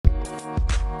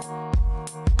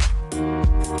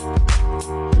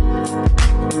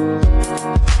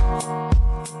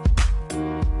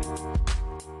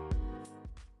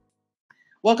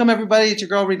Welcome, everybody. It's your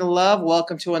girl, Rita Love.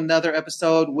 Welcome to another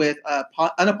episode with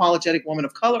Unapologetic Woman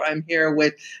of Color. I'm here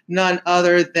with none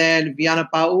other than Viana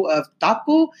Pau of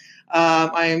Tapu.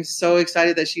 I am so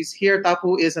excited that she's here.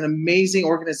 Tapu is an amazing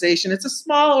organization. It's a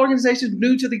small organization,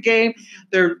 new to the game.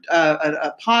 They're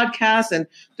a podcast, and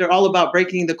they're all about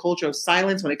breaking the culture of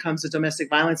silence when it comes to domestic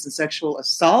violence and sexual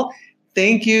assault.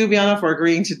 Thank you, Viana, for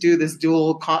agreeing to do this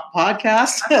dual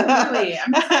podcast. Absolutely.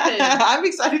 I'm excited. I'm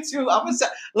excited too.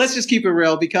 Let's just keep it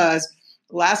real, because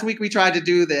last week we tried to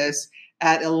do this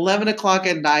at 11 o'clock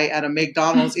at night at a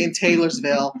McDonald's in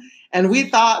Taylorsville. And we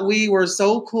thought we were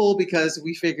so cool because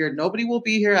we figured nobody will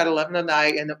be here at 11 at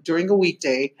night and during a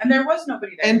weekday. And there was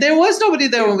nobody there. And there was nobody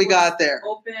there when we got there.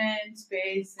 Open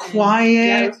space. And quiet.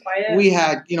 Yeah, it was quiet. We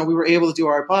had, we were able to do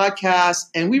our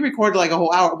podcast, and we recorded like a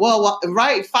whole hour. Well,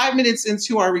 right 5 minutes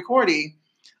into our recording,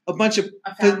 a bunch of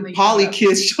poly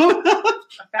kids showed up.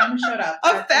 A family showed up.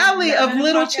 A family of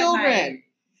little children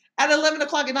at 11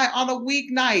 o'clock at night on a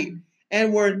weeknight,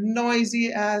 and were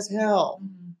noisy as hell.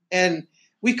 Mm-hmm. And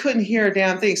we couldn't hear a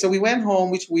damn thing. So we went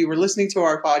home, we were listening to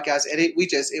our podcast, and it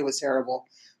was terrible.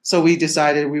 So we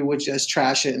decided we would just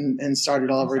trash it and start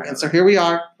it all over again. So here we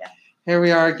are. Yeah. Here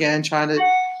we are again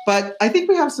but I think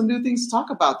we have some new things to talk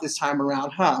about this time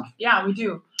around, huh? Yeah, we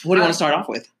do. What do you want to start off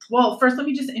with? Well, first, let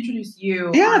me just introduce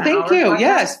you. Yeah, thank you. Podcast.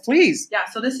 Yes, please. Yeah,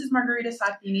 so this is Margarita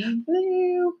Satini.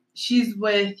 Hello. She's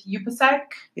with UPASEC.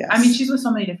 Yes. I mean, she's with so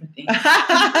many different things.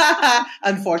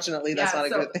 Unfortunately, that's not a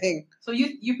good thing. So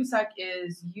UPASEC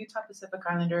is Utah Pacific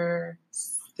Islander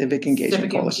Civic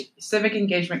Engagement Coalition. Civic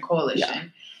Engagement Coalition. Yeah.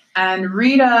 And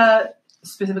Rita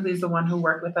specifically is the one who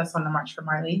worked with us on the March for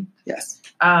Marley. Yes.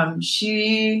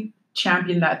 She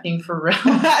championed that thing for real.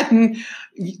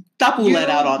 Tapu let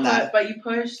out on that. But you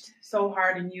pushed so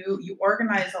hard, and you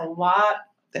organized a lot.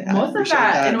 Yeah, most of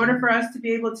that in order for us to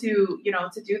be able to,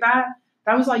 to do that.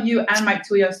 That was all you and Mike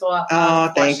Tuya. So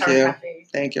thank you. Cafe.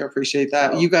 Thank you. I appreciate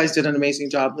that. So, you guys did an amazing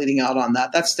job leading out on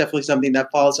that. That's definitely something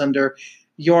that falls under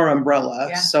your umbrella.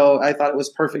 Yeah. So I thought it was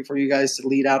perfect for you guys to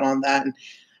lead out on that. And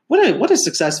what a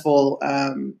successful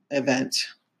event.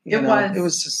 It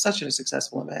was such a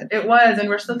successful event. It was, and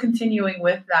we're still continuing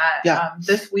with that. Yeah.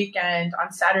 This weekend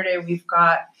on Saturday, we've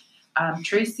got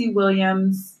Tracy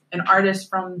Williams, an artist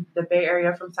from the Bay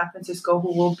Area, from San Francisco,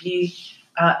 who will be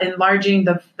enlarging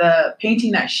the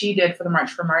painting that she did for the March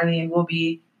for Marley, and will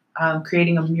be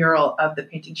creating a mural of the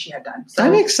painting she had done. So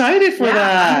I'm excited for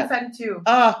that. I'm excited too.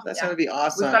 Oh, that's going to be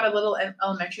awesome. We've got a little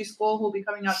elementary school who will be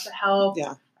coming out to help.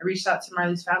 Yeah. I reached out to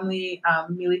Marley's family,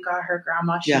 Milika, her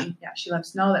grandma. She let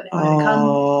us know that they wanted to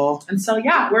come. And so,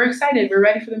 we're excited. We're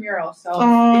ready for the mural. So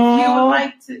if you would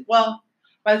like to,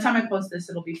 by the time I post this,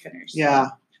 it'll be finished.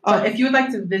 Yeah. But if you would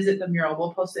like to visit the mural,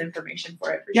 we'll post the information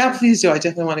for it. Yeah, please do. I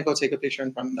definitely want to go take a picture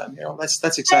in front of that mural.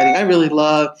 That's exciting. I really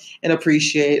love and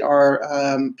appreciate our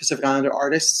Pacific Islander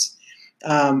artists.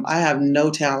 I have no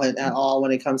talent at all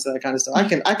when it comes to that kind of stuff.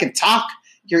 I can talk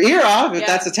your ear off if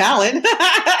that's a talent,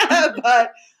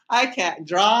 but I can't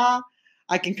draw.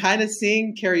 I can kind of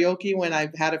sing karaoke when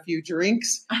I've had a few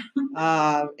drinks,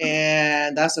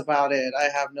 and that's about it.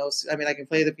 I can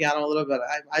play the piano a little bit.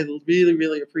 I really,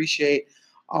 really appreciate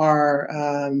our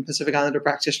Pacific Islander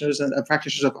practitioners and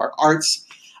practitioners of our arts,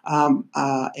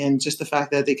 and just the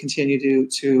fact that they continue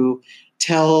to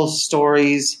tell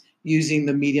stories using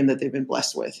the medium that they've been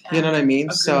blessed with. Yeah. You know what I mean?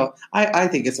 Agreed. So I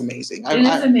think it's amazing. It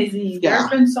is amazing. There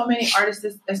have been so many artists,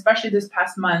 especially this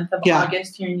past month of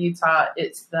August here in Utah.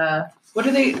 It's what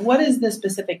is the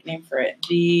specific name for it?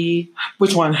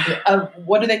 Which one?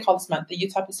 What do they call this month? The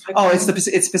Utah Pacific? Oh, it's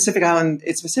Pacific Island.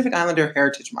 It's Pacific Islander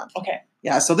Heritage Month. Okay.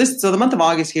 Yeah. So the month of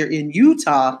August here in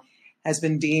Utah has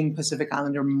been deemed Pacific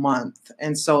Islander Month.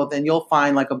 And so then you'll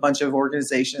find like a bunch of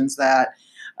organizations that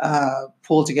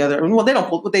pull together. Well, they don't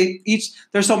pull, but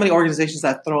there's so many organizations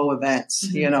that throw events,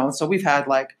 mm-hmm. So we've had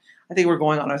I think we're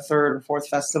going on our third or fourth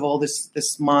festival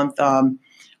this month.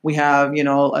 We have,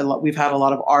 we've had a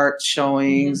lot of art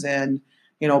showings, mm-hmm.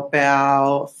 and,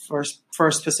 BOW,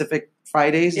 First Pacific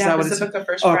Fridays. Yeah, is that what Pacifica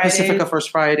First Fridays. Pacifica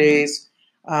First Fridays.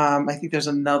 I think there's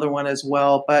another one as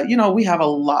well. But, we have a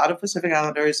lot of Pacific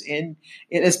Islanders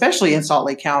especially in Salt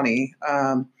Lake County,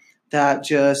 that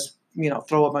just,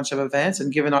 throw a bunch of events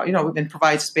and and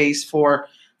provide space for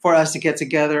us to get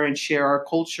together and share our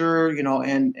culture,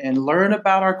 and learn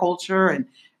about our culture and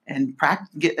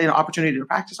get an opportunity to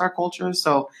practice our culture.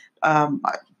 So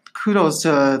kudos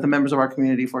to the members of our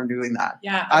community for doing that.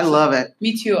 Yeah, I love it.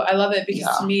 Me too. I love it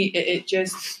because to me, it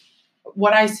just,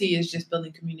 what I see is just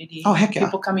building community. Oh, heck yeah.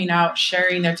 People coming out,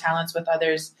 sharing their talents with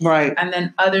others. Right. And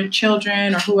then other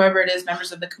children or whoever it is,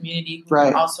 members of the community who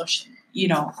can also,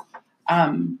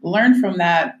 learn from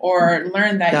that, or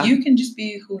learn that Yeah. you can just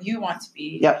be who you want to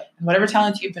be. Yep. And whatever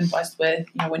talent you've been blessed with,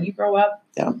 when you grow up,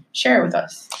 Yeah. share it with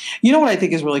us. You know what I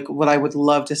think is really cool, what I would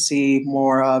love to see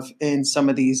more of in some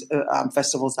of these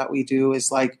festivals that we do is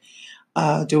like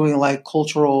doing like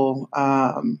cultural,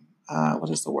 what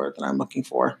is the word that I'm looking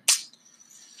for?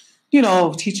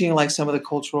 Teaching like some of the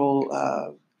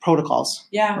cultural protocols.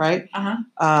 Yeah. Right.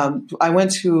 I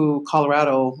went to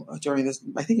Colorado during this,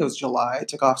 I think it was July. I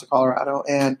took off to Colorado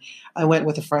and I went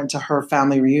with a friend to her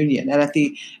family reunion.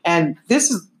 And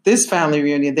this family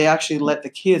reunion, they actually let the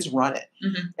kids run it.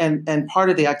 Mm-hmm. And part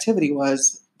of the activity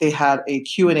was they had a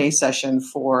Q&A session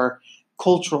for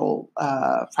cultural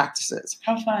practices.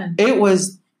 How fun. It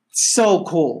was so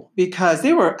cool because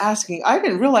they were asking, I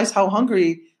didn't realize how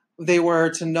hungry they were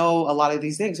to know a lot of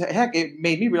these things. Heck, it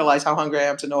made me realize how hungry I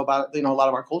am to know about, a lot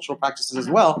of our cultural practices as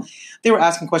well. They were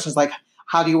asking questions like,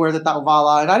 how do you wear the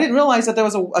ta'uvala? And I didn't realize that there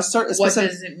was a certain specific.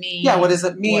 What does it mean? Yeah, what does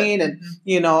it mean? And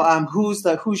who's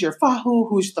your fahu?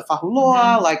 Who's the fahuloa?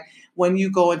 Mm-hmm. Like when you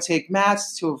go and take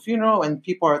mats to a funeral and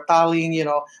people are taling,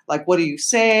 like what do you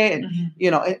say? And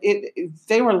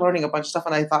they were learning a bunch of stuff,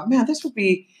 and I thought, man, this would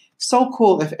be so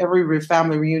cool if every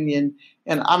family reunion.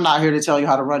 And I'm not here to tell you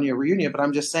how to run your reunion, but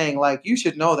I'm just saying, like, you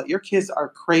should know that your kids are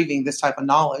craving this type of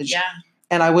knowledge. Yeah.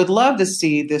 And I would love to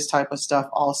see this type of stuff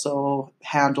also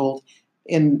handled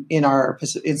in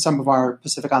some of our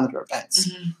Pacific Islander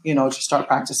events, to start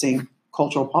practicing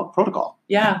cultural protocol.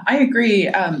 Yeah, I agree.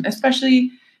 Especially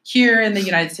here in the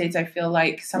United States, I feel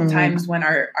like sometimes when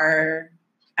our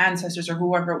ancestors or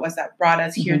whoever it was that brought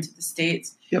us here to the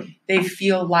States, they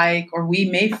feel like, or we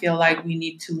may feel like, we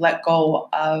need to let go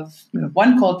of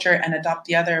one culture and adopt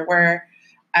the other.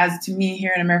 Whereas to me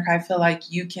here in America, I feel like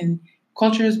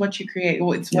culture is what you create.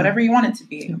 Well, it's whatever you want it to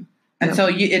be. Yeah. And so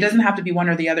it doesn't have to be one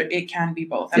or the other. It can be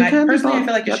both. And I personally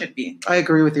feel like it should be. I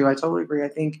agree with you. I totally agree. I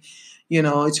think,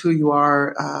 it's who you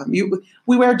are. We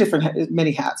wear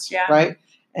many hats, right?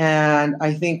 And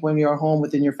I think when you're home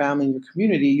within your family and your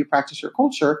community, you practice your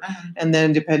culture. And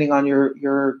then depending on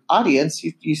your audience,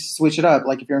 you switch it up.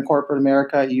 Like if you're in corporate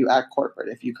America, you act corporate.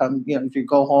 If you come, if you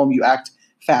go home, you act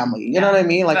family. You know what I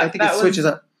mean? Like I think it switches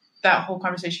up. That whole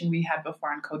conversation we had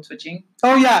before on code switching.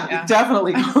 Oh yeah.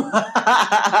 Definitely.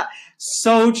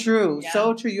 So true. Yeah.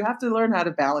 So true. You have to learn how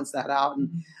to balance that out.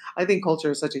 And I think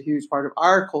culture is such a huge part of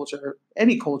our culture.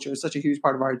 Any culture is such a huge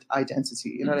part of our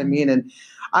identity. You know what I mean? And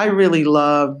I really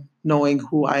love knowing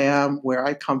who I am, where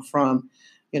I come from,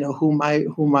 who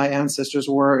my ancestors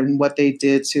were and what they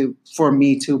did for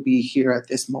me to be here at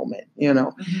this moment, and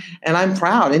I'm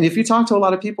proud. And if you talk to a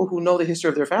lot of people who know the history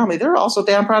of their family, they're also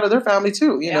damn proud of their family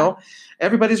too. You know,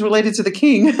 everybody's related to the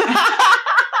king.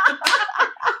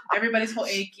 Everybody's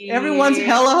ho'eki. Everyone's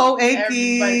hella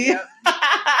ho'eki.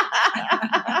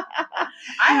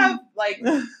 I have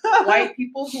white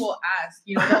people who will ask,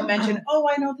 they'll mention, oh,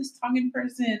 I know this Tongan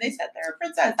person. They said they're a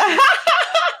princess.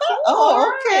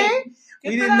 Oh, okay.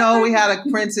 We didn't know we had a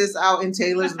princess out in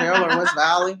Taylorsville or West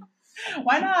Valley.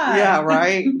 Why not? Yeah,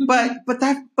 right. But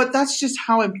that's just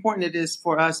how important it is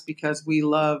for us, because we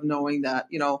love knowing that,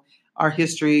 our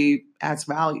history adds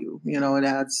value. It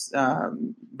adds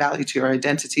value to your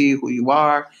identity, who you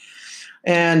are.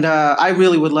 And I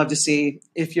really would love to see,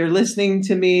 if you're listening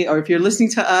to me or if you're listening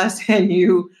to us and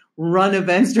you run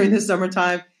events during the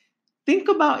summertime, think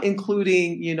about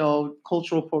including,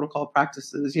 cultural protocol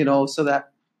practices, so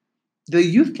that the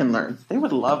youth can learn. They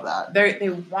would love that. They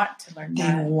want to learn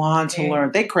that. They want to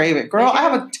learn. They crave it. Girl, I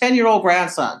have a 10-year-old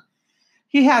grandson.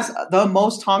 He has the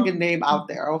most Tongan name out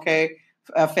there, okay?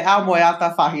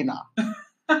 Fe'amoeata Fahina.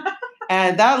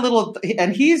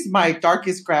 And he's my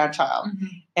darkest grandchild.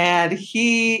 And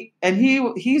he's when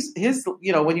you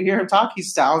hear him talk, he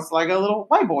sounds like a little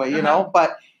white boy,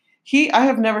 but I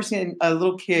have never seen a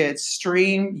little kid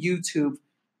stream YouTube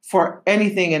for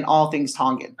anything and all things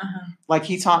Tongan. Like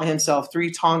he taught himself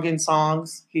 3 Tongan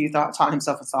songs. He taught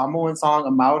himself a Samoan song,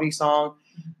 a Maori song,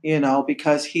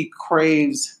 because he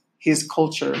craves his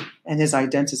culture and his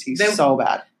identity so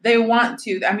bad. They want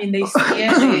to. I mean, they see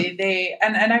it.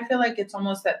 And I feel like it's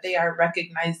almost that they are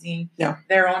recognizing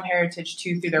their own heritage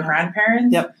too through their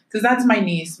grandparents. Yep. Because that's my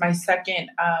niece, my second,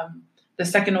 the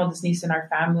second oldest niece in our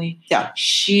family. Yeah.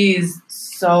 She's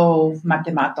so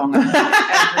Matematonga.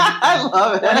 I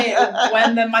love it.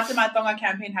 When the Matematonga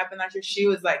campaign happened last year, she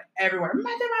was like everywhere. Matematonga.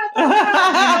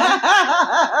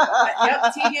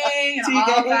 T-gang and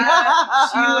all that.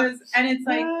 She was, and it's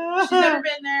like, she's never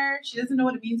been there. She doesn't know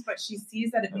what it means, but she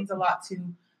sees that it means a lot to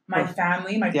my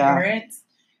family, my parents.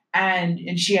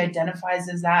 And she identifies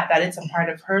as that it's a part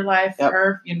of her life,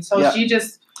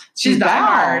 she's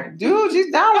down. down. Dude,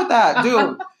 she's down with that,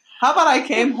 dude. How about I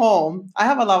came home? I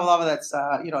have a lava lava that's,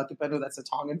 a tupenu that's a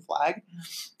Tongan flag.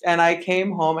 And I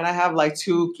came home and I have like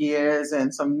 2 gears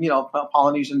and some,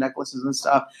 Polynesian necklaces and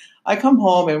stuff. I come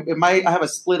home and I have a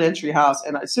split entry house.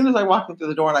 And as soon as I walk into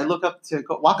the door and I look up to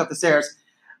walk up the stairs,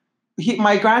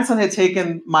 my grandson had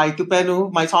taken my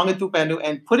tupenu, my Tongan tupenu,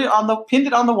 and pinned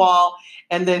it on the wall,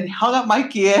 and then hung up my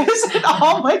gears and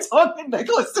all my Tongan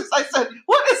necklaces. I said,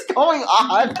 "What is going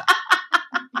on?"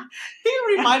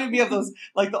 He reminded me of those,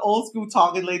 like the old school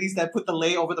Tongan ladies that put the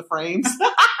lei over the frames.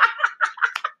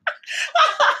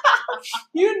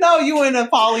 You in a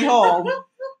poly home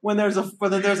when there's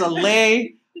a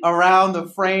lei around the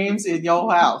frames in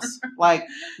your house. Like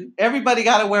everybody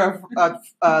got to wear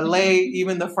a lei,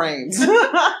 even the frames. So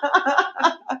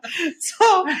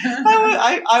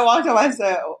I walked up.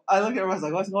 I looked at her. I was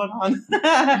like, "What's going on?"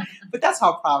 But that's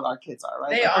how proud our kids are,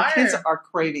 right? Our kids are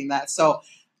craving that. So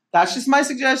that's just my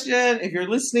suggestion. If you're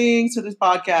listening to this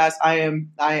podcast,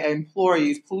 I implore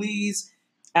you, please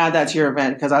add that to your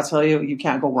event, because I'll tell you, you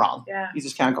can't go wrong. Yeah. You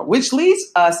just can't go. Which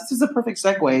leads us. This is a perfect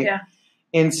segue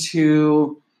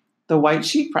into the white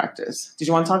sheet practice. Did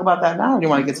you want to talk about that now, or do you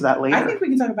want to get to that later? I think we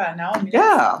can talk about it now.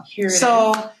 Here it is.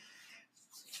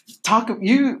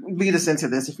 You lead us into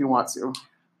this if you want to.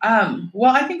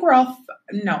 Well, I think we're all.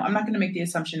 No, I'm not going to make the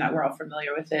assumption that we're all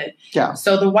familiar with it. Yeah.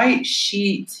 So the white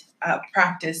sheet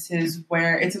practice is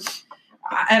where it's.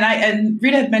 And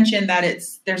Rita had mentioned that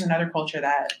there's another culture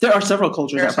that there are several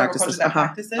cultures that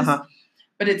practice this.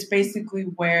 But it's basically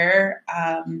where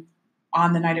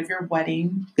on the night of your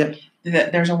wedding,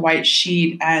 there's a white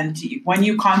sheet, and when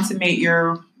you consummate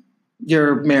your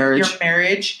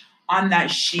marriage on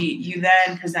that sheet, you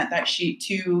then present that sheet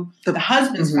to the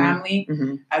husband's family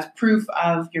as proof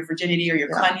of your virginity or your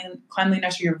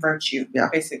cleanliness or your virtue.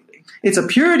 Basically, it's a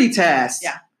purity test.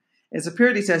 Yeah. It's a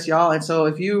purity test, y'all. And so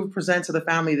if you present to the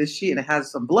family this sheet and it has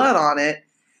some blood on it,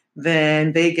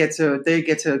 then they get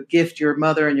to gift your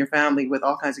mother and your family with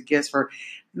all kinds of gifts for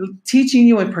teaching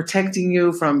you and protecting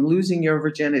you from losing your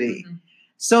virginity. Mm-hmm.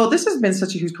 So this has been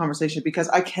such a huge conversation because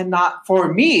I cannot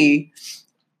believe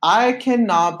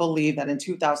that in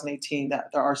 2018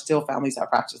 that there are still families that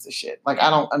practice this shit. Like, I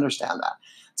don't understand that.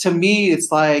 To me,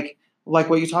 it's like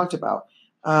what you talked about.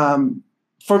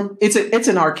 It's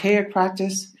an archaic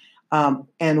practice.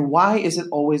 And why is it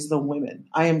always the women?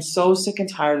 I am so sick and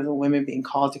tired of the women being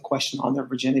called to question on their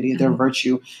virginity, their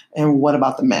virtue. And what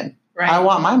about the men? Right. I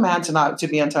want my man to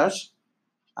be untouched.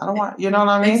 I don't want, you know what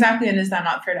I mean? Exactly. And is that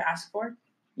not fair to ask for?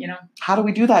 How do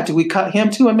we do that? Do we cut him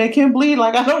too and make him bleed?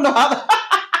 Like, I don't know how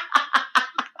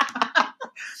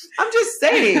I'm just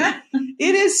saying,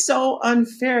 it is so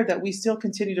unfair that we still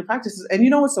continue to practice this. And you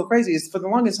know what's so crazy is for the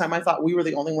longest time, I thought we were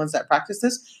the only ones that practice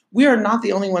this. We are not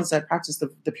the only ones that practice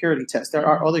the purity test. There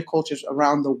are other cultures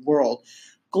around the world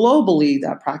globally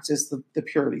that practice the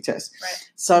purity test. Right.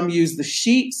 Some use the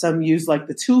sheet. Some use like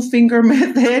the 2-finger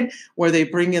method where they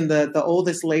bring in the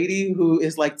oldest lady who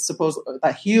is like supposed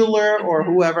a healer or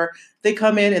whoever. They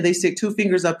come in and they stick 2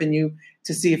 fingers up in you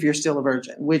to see if you're still a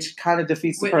virgin, which kind of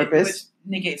defeats the purpose. Which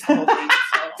negates the whole thing.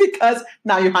 So. Because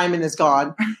now your hymen is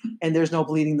gone and there's no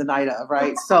bleeding the night of,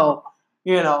 right? So,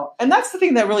 and that's the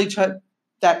thing that really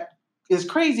that is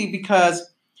crazy,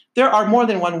 because there are more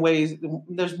than one way.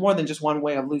 There's more than just one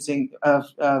way of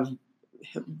of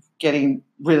getting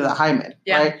rid of the hymen,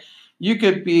 right? You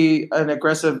could be an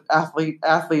aggressive athlete,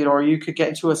 or you could get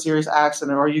into a serious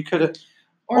accident, or you could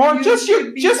Or just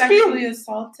be sexually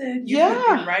assaulted. You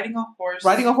could be riding a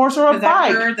horse or a bike.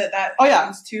 I heard that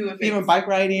happens too. Even bike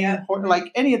riding,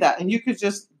 like any of that. And you could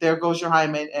there goes your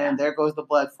hymen and there goes the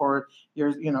blood for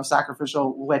your,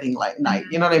 sacrificial wedding night.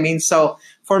 Mm-hmm. You know what I mean? So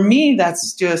for me,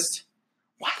 that's just,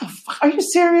 why the fuck? Are you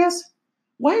serious?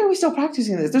 Why are we still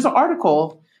practicing this? There's an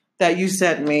article that you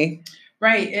sent me.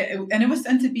 Right. And it was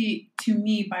sent to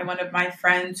me by one of my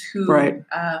friends who,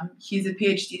 he's a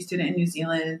PhD student in New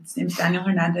Zealand. His name's Daniel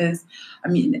Hernandez.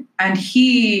 And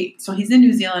he's in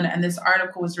New Zealand, and this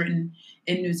article was written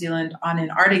in New Zealand on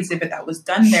an art exhibit that was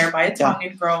done there by a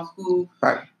Tongan girl who,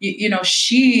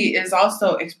 she is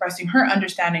also expressing her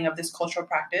understanding of this cultural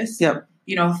practice,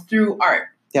 through art.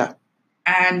 Yeah.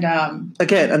 And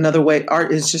again, another way,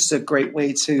 art is just a great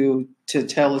way to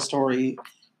tell a story.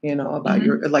 About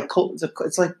your, it's like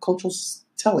cultural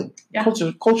telling,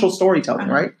 cultural storytelling,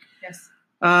 right? Yes.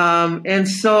 And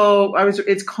so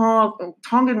it's called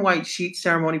Tongan White Sheet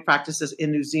Ceremony Practices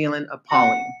in New Zealand,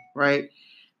 Appalling, right?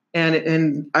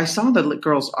 And I saw the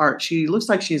girl's art. She looks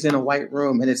like she's in a white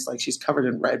room, and it's like she's covered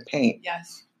in red paint.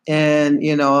 Yes. And,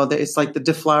 it's like the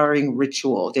deflowering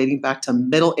ritual dating back to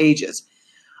Middle Ages.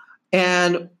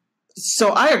 And So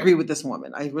I agree with this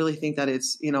woman. I really think that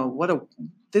it's,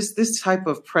 this type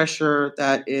of pressure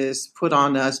that is put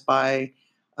on us by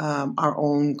our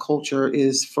own culture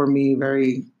is, for me,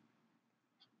 very,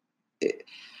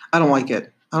 I don't like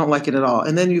it. I don't like it at all.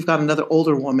 And then you've got another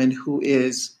older woman who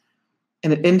is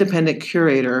an independent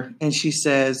curator, and she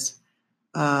says,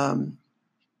 she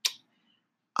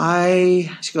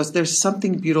goes, there's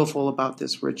something beautiful about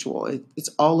this ritual. It's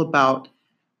all about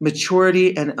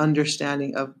maturity and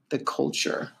understanding of the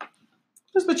culture.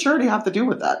 What does maturity have to do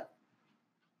with that?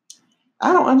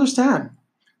 I don't understand.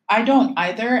 I don't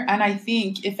either. And I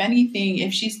think, if anything,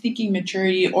 if she's thinking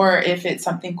maturity or if it's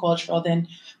something cultural, then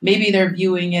maybe they're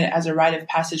viewing it as a rite of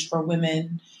passage for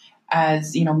women,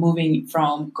 as, moving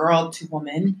from girl to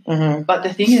woman. Mm-hmm. But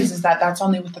the thing is that that's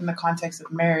only within the context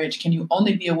of marriage. Can you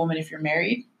only be a woman if you're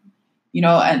married?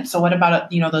 And so what about,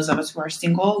 those of us who are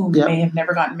single, who may have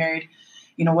never gotten married?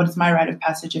 What is my rite of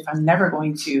passage if I'm never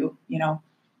going to,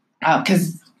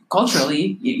 because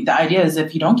culturally, the idea is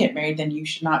if you don't get married, then you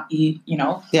should not be,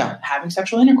 having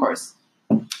sexual intercourse.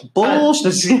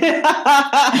 Bullshit.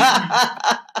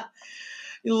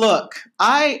 Look,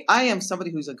 I am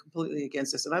somebody who's completely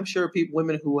against this, and I'm sure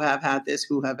women who have had this,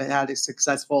 who have had a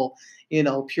successful,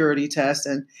 purity test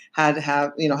and had to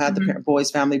have, had the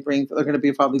boy's family they're going to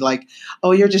be probably like,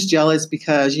 oh, you're just jealous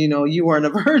because, you weren't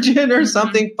a virgin or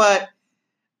something. But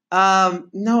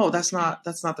no, that's not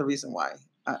the reason why.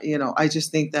 I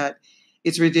just think that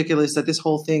it's ridiculous that this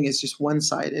whole thing is just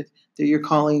one-sided, that you're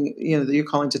calling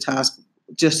to task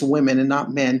just women and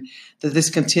not men, that this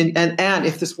continue. And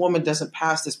if this woman doesn't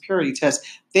pass this purity test,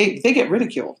 they get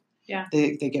ridiculed. Yeah.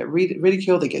 They get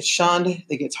ridiculed. They get shunned.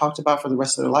 They get talked about for the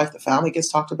rest of their life. The family gets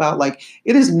talked about. Like,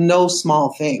 it is no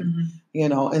small thing,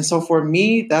 and so for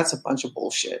me, that's a bunch of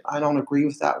bullshit. I don't agree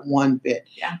with that one bit.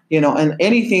 Yeah. And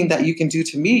anything that you can do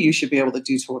to me, you should be able to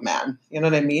do to a man. You know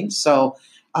what I mean? So,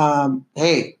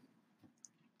 hey,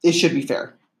 it should be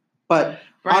fair. But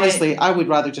honestly, I would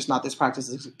rather just not this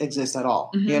practice exist at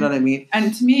all. You know what I mean?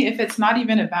 And to me, if it's not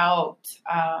even about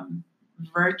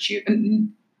virtue,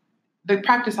 the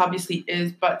practice obviously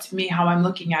is, but to me, how I'm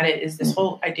looking at it is this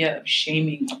whole idea of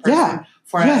shaming a person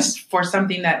for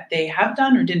something that they have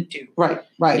done or didn't do. Right.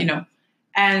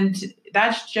 And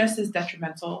that's just as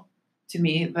detrimental to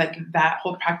me, like that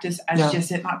whole practice, as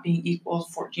just it not being equal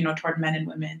for, toward men and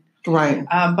women. Right.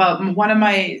 But one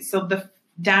of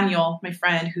Daniel, my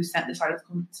friend who sent this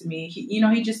article to me,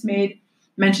 he just made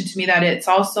mention to me that it's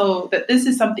also, that this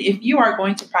is something, if you are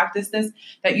going to practice this,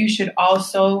 that you should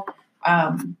also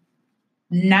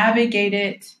navigate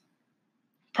it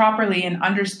properly and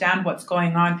understand what's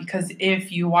going on. Because if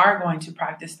you are going to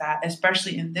practice that,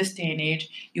 especially in this day and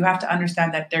age, you have to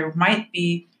understand that there might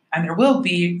be, and there will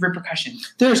be,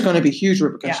 repercussions. There's going to be huge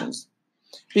repercussions.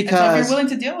 Because so if you're willing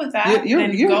to deal with that, you're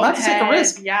go about ahead. to take a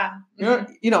risk. Yeah.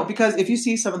 Because if you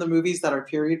see some of the movies that are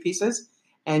period pieces,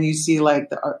 and you see like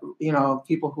the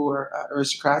people who are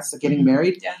aristocrats that are getting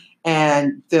married,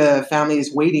 and the family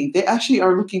is waiting, they actually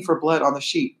are looking for blood on the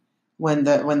sheet when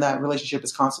that relationship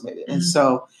is consummated. And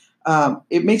so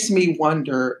it makes me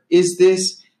wonder: is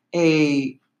this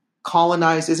is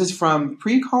this from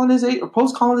pre-colonization or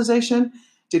post-colonization?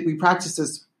 Did we practice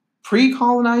this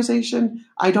pre-colonization?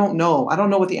 I don't know. I don't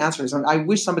know what the answer is. And I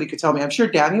wish somebody could tell me. I'm sure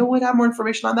Daniel would have more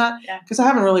information on that, because I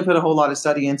haven't really put a whole lot of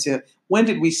study into when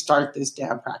did we start this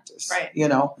damn practice,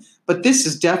 But this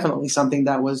is definitely something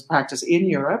that was practiced in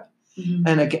Europe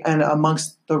and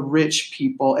amongst the rich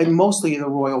people, and mostly the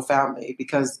royal family,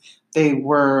 because they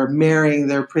were marrying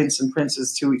their prince and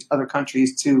princess to other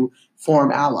countries to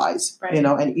form allies,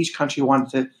 and each country wanted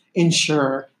to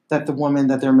ensure that the woman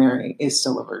that they're marrying is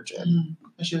still a virgin.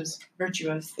 Which is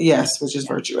virtuous. Yes, which is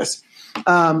virtuous.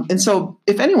 And so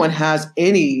if anyone has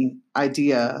any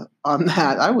idea on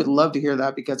that, I would love to hear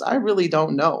that, because I really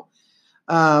don't know.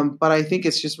 But I think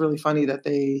it's just really funny that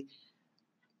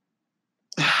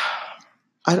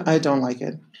I don't like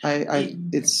it.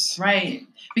 It's right.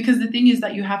 Because the thing is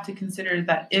that you have to consider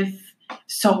that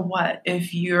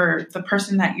if you're the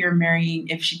person that you're marrying,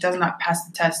 if she does not pass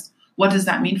the test, what does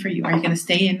that mean for you? Are you going to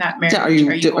stay in that marriage? Yeah, are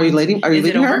you leaving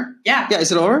her? Yeah. Yeah.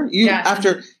 Is it over?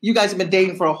 After you guys have been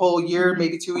dating for a whole year,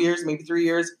 maybe 2 years, maybe 3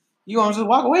 years, you want to just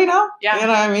walk away now? Yeah. You know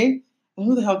what I mean? And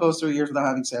who the hell goes 3 years without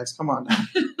having sex? Come on now.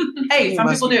 Hey, some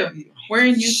people do. We're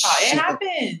in Utah. It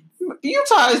happens.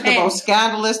 Utah is the most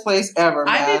scandalous place ever,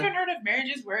 man. I've even heard of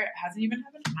marriages where it hasn't even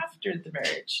happened after the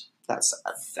marriage. That's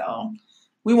sad. So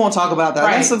we won't talk about that.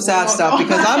 Right. That's some sad stuff,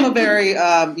 because I'm a very,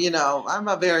 I'm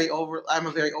a very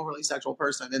overly sexual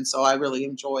person, and so I really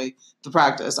enjoy the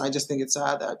practice. I just think it's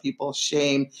sad that people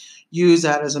use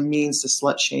that as a means to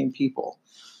slut shame people.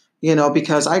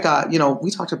 because I got,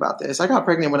 we talked about this. I got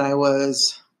pregnant when I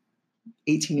was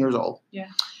 18 years old. Yeah.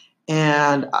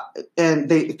 And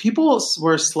people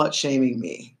were slut shaming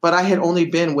me, but I had only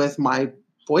been with my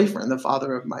boyfriend, the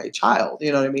father of my child.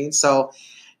 You know what I mean? So,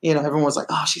 everyone was like,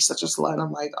 "Oh, she's such a slut."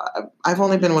 I'm like, I've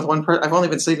only been with one person. I've only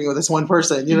been sleeping with this one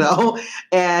person,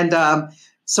 And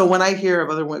so when I hear of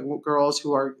other girls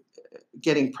who are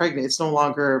getting pregnant, it's no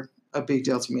longer a big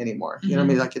deal to me anymore. You know what I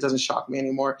mean? Like, it doesn't shock me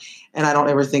anymore. And I don't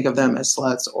ever think of them as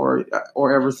sluts or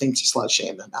ever think to slut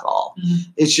shame them at all.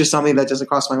 Mm-hmm. It's just something that doesn't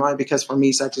cross my mind, because for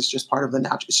me, sex is just part of the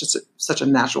natural. It's just such a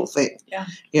natural thing. Yeah.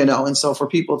 And so for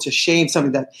people to shame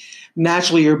something that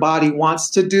naturally your body wants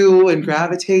to do and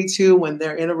gravitate to when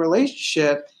they're in a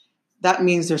relationship, that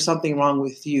means there's something wrong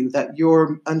with you, that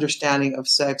your understanding of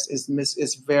sex is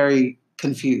very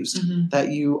confused, that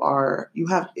you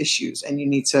have issues and you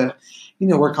need to,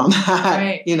 work on that,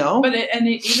 right. But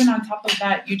even on top of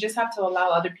that, you just have to allow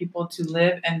other people to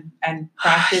live and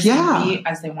practice and be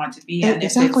as they want to be. And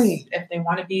exactly. If they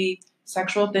want to be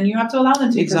sexual, then you have to allow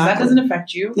them to, because that doesn't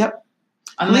affect you. Yep.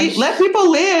 Let people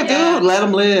live, dude. Let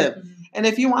them live. Mm-hmm. And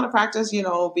if you want to practice,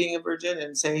 being a virgin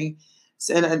and saying,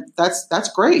 and that's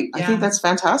great. I think that's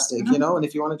fantastic, and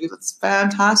if you want to do that's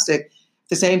fantastic. At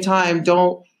the same time,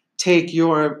 don't take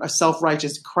your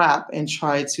self-righteous crap and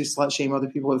try to slut shame other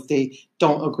people if they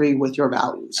don't agree with your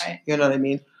values. Right. You know what I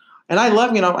mean? And I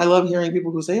love hearing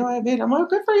people who say, "Oh, I have it." I'm like,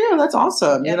 "Good for you. That's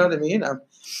awesome." Yeah. You know what I mean?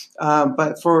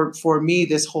 But for me,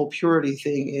 this whole purity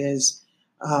thing is,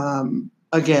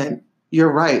 again,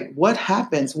 you're right. What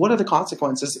happens? What are the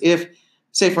consequences if,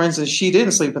 say, for instance, she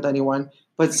didn't sleep with anyone,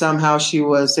 but somehow she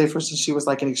was, say, for instance, she was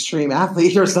like an extreme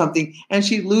athlete or something, and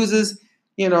she loses,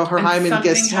 her hymen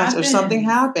gets touched or something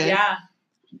happened. Yeah.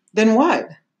 Then what?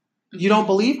 You don't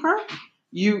believe her?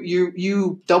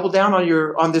 You double down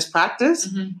on this practice,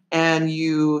 and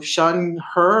you shun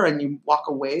her and you walk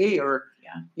away, or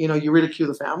you ridicule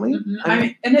the family. Mm-hmm. I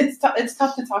mean, and it's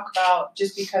tough to talk about,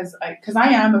 just because I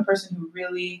am a person who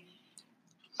really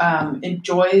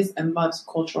enjoys and loves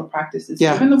cultural practices,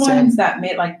 even the ones that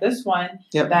made, like this one,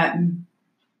 that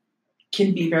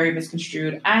can be very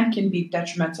misconstrued and can be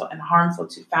detrimental and harmful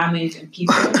to families and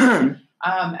people.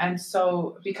 And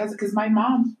so because my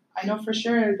mom, I know for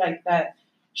sure, like, that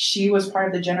she was part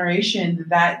of the generation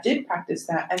that did practice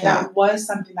that, and that was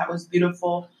something that was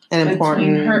beautiful and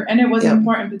between her, and it was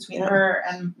important between her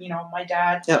and my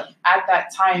dad at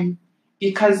that time,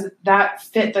 because that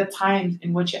fit the times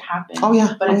in which it happened. Oh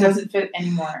yeah, but it doesn't fit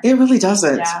anymore. It really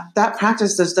doesn't. Yeah. That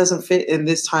practice just doesn't fit in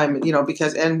this time,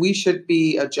 because, and we should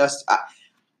be adjust.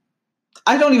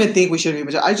 I don't even think we should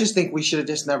be. I just think we should have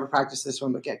just never practiced this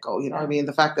from the get-go. I mean,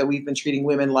 the fact that we've been treating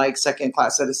women like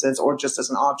second-class citizens or just as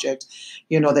an object,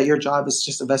 that your job is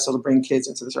just a vessel to bring kids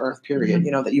into this earth, period.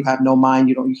 That you have no mind,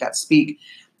 you can't speak.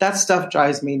 That stuff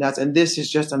drives me nuts. And this is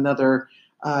just another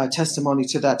testimony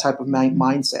to that type of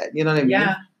mindset. You know what I mean?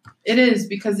 Yeah, it is,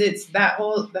 because it's the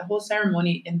whole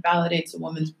ceremony invalidates a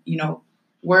woman's,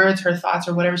 words, her thoughts,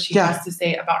 or whatever she has to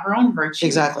say about her own virtue.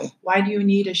 Exactly. Why do you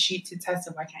need a sheet to test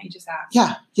it? Why can't you just ask?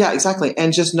 Yeah, exactly.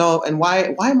 And just know, and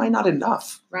why am I not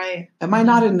enough? Right. Am I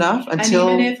not enough until...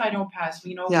 And even if I don't pass,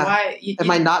 why... Am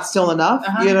I not still enough?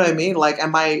 You know what I mean? Like,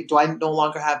 do I no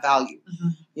longer have value?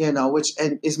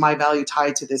 And is my value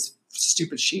tied to this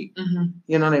stupid sheet?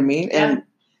 You know what I mean? Yeah. And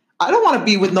I don't want to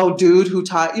be with no dude who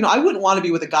I wouldn't want to be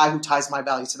with a guy who ties my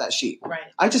value to that sheet. Right.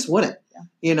 I just wouldn't.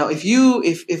 Yeah.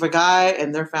 If a guy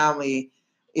and their family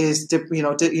is,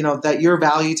 that your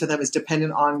value to them is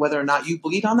dependent on whether or not you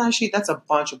bleed on that sheet, that's a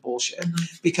bunch of bullshit.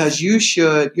 Because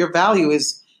your value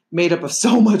is made up of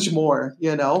so much more,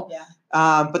 Yeah.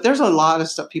 But there's a lot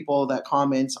of people that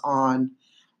comment on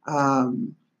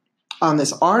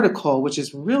this article, which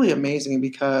is really amazing,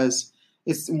 because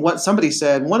it's what somebody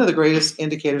said. One of the greatest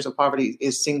indicators of poverty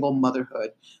is single motherhood.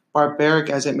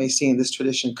 Barbaric as it may seem, this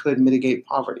tradition could mitigate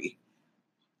poverty.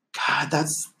 God,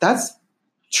 that's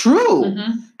true.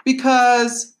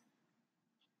 Because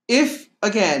if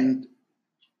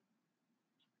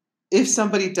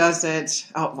somebody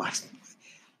doesn't,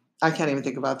 I can't even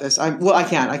think about this. I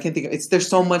can think of, there's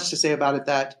so much to say about it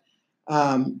that,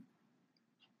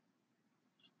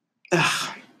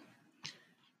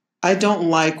 I don't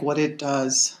like what it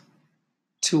does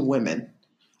to women.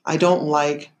 I don't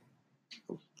like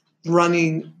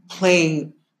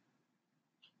playing,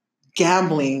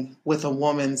 gambling with a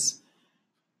woman's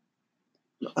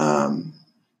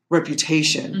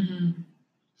reputation.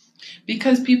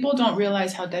 Because people don't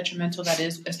realize how detrimental that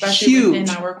is, especially within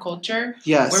our culture,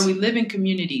 where we live in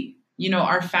community.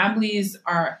 Our families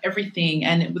are everything,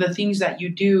 and the things that you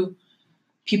do,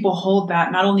 people hold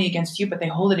that not only against you, but they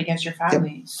hold it against your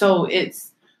family. So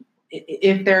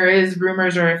if there is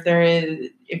rumors or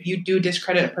if you do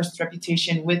discredit a person's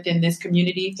reputation within this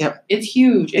community, Yep. it's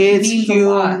huge. It's means a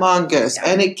lot. humongous,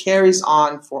 Yeah. and it carries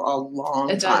on for a long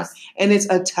It time. does. And it's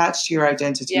attached to your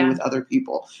identity Yeah. with other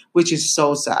people, which is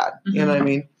so sad. Mhm. You know what I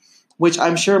mean? Which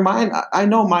I'm sure I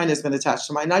know mine has been attached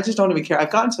to mine. I just don't even care. I've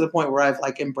gotten to the point where I've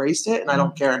like embraced it and I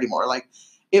don't care anymore. Like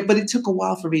but it took a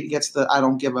while for me to get to the, I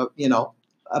don't give a,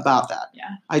 about that.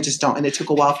 Yeah. I just don't. And it took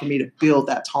a while for me to build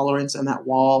that tolerance and that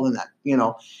wall and that,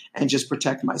 and just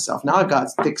protect myself. Now I've got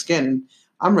thick skin and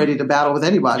I'm ready to battle with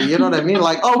anybody. You know what I mean?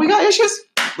 Like, oh, we got issues.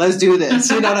 Let's do this.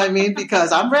 You know what I mean?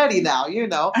 Because I'm ready now,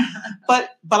 But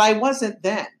I wasn't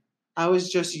then. I was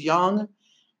just young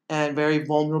and very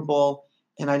vulnerable,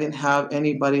 and I didn't have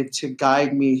anybody to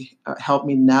guide me, help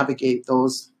me navigate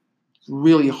those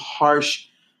really harsh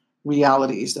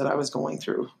realities that I was going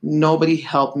through. Nobody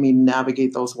helped me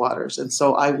navigate those waters. And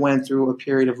so I went through a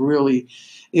period of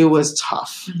it was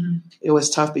tough. Mm-hmm. It was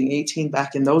tough being 18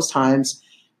 back in those times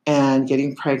and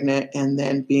getting pregnant and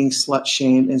then being slut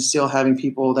shamed and still having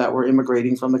people that were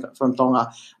immigrating from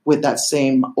Tonga with that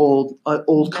same old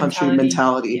country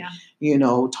mentality,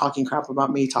 talking crap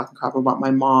about me, talking crap about my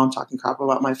mom, talking crap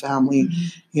about my family,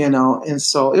 and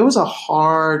so it was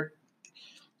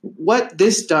what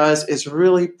this does is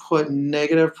really put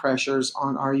negative pressures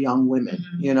on our young women,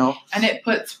 And it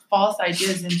puts false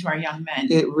ideas into our young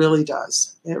men. It really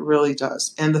does. It really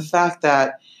does. And the fact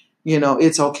that,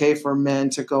 it's okay for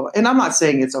men to go, and I'm not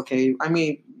saying it's okay. I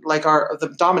mean, like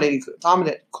the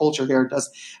dominant culture here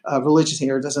religion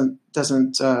here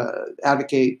doesn't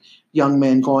advocate young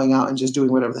men going out and just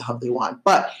doing whatever the hell they want.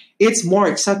 But it's more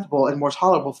acceptable and more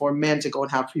tolerable for men to go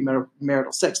and have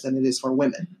premarital sex than it is for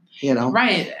women.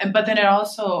 Right. But then it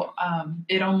also,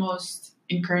 it almost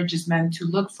encourages men to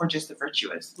look for just the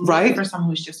virtuous, right? For someone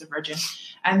who's just a virgin.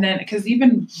 And then, because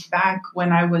even back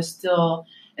when I was still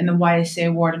in the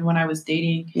YSA ward and when I was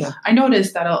dating, I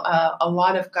noticed that a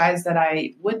lot of guys that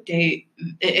I would date,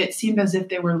 it seemed as if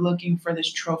they were looking for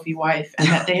this trophy wife and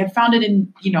that they had found it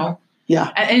in,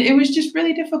 and it was just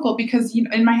really difficult because,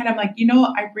 in my head, I'm like,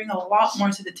 I bring a lot more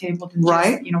to the table than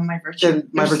just, my virtue.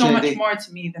 There's so much more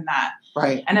to me than that.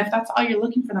 Right. And if that's all you're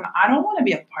looking for, then I don't want to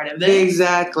be a part of this.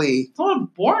 Exactly. It's a little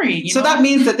boring. So that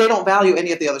means that they don't value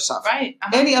any of the other stuff. Right.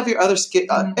 Uh-huh. Any of your other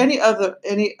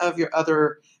any of your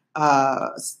other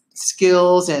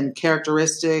skills and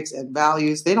characteristics and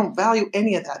values. They don't value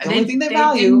any of that. The only thing they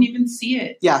value. They didn't even see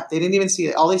it. Yeah, they didn't even see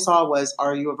it. All they saw was,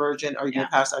 are you a virgin? Are you going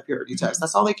to pass that purity test?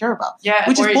 That's all they care about. Yeah,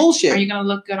 which is bullshit. Are you going to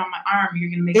look good on my arm? You're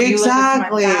going to make me look good to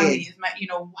my family.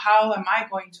 How am I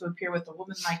going to appear with a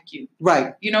woman like you?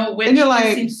 Right. Which and you're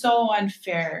like, seems so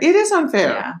unfair. It is unfair.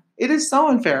 Yeah. It is so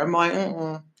unfair. I'm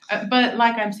like, but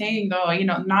like I'm saying though,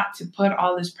 not to put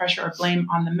all this pressure or blame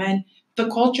on the men. The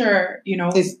culture,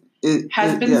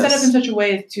 has been set up in such a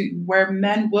way to where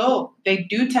men they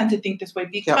do tend to think this way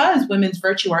because women's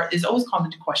virtue is always called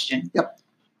into question. Yep.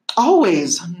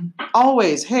 Always.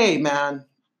 Always. Hey, man,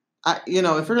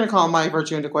 if we're going to call my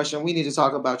virtue into question, we need to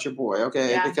talk about your boy,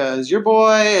 okay? Yeah. Because your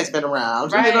boy has been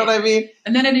around. Right. You know what I mean?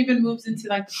 And then it even moves into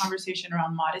like the conversation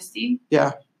around modesty.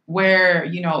 Yeah. Where,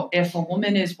 if a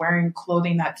woman is wearing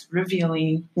clothing that's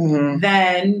revealing,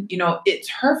 then, it's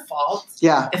her fault.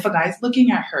 Yeah. If a guy's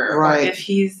looking at her, right. Or if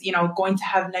he's, going to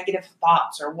have negative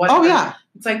thoughts or whatever. Oh, yeah.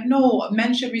 It's like, no,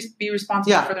 men should be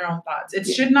responsible for their own thoughts. It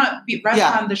should not be rest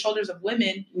on the shoulders of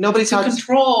women to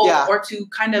control or to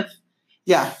kind of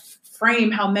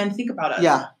frame how men think about us.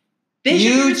 Yeah. They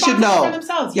should know for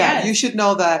themselves. Yeah. Yes. You should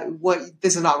know that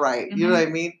this is not right. You know what I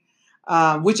mean?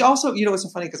 Which also, it's so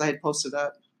funny because I had posted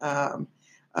that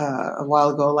a while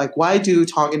ago, like, why do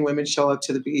Tongan women show up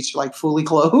to the beach like fully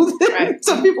clothed? Right.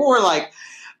 Some people were like,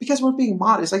 because we're being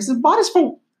modest. Like, is it modest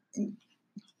for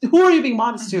who are you being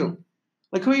modest to?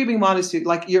 Like, who are you being modest to?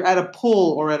 Like, you're at a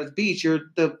pool or at a beach.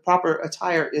 The proper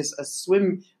attire is a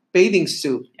bathing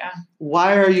suit. Yeah.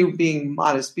 Why are you being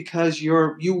modest? Because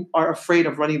you are afraid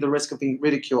of running the risk of being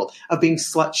ridiculed, of being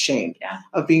slut shamed,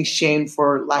 of being shamed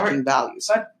for lacking values.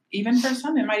 But even for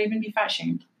some, it might even be fat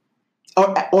shamed.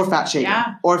 Or fat shaming.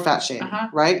 Yeah. Or fat shaming,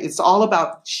 right? It's all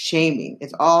about shaming.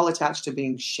 It's all attached to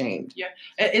being shamed. Yeah,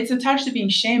 it's attached to being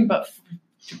shamed, but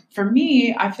for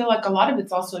me, I feel like a lot of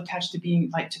it's also attached to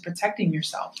being to protecting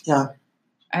yourself. Yeah.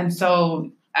 And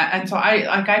so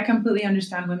I completely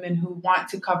understand women who want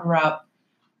to cover up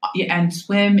and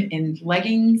swim in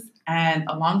leggings and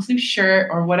a long sleeve shirt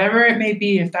or whatever it may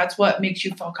be. If that's what makes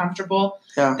you feel comfortable,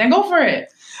 then go for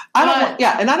it. And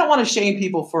I don't want to shame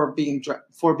people for being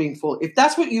full. If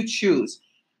that's what you choose,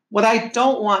 what I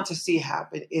don't want to see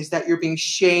happen is that you're being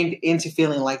shamed into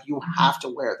feeling like you have to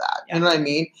wear that. Yeah. You know what I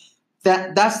mean?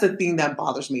 That's the thing that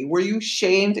bothers me. Are you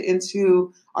ashamed?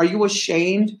 Are you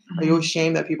ashamed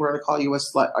that people are going to call you a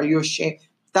slut? Are you ashamed?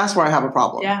 That's where I have a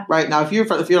problem. Yeah. Right now, if you're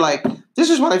like, this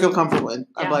is what I feel comfortable in,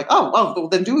 I'm like, well,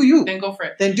 then do you. Then go for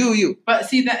it. Then do you. But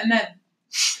see that,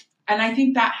 and I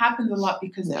think that happens a lot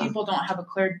because people don't have a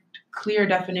clear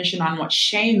definition on what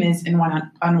shame is and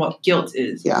on what guilt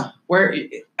is. Yeah. Where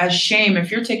as shame,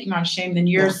 if you're taking on shame, then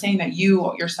you're saying that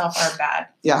you yourself are bad.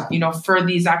 Yeah. For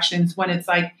these actions, when it's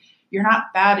like, you're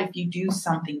not bad if you do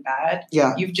something bad.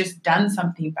 Yeah. You've just done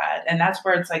something bad. And that's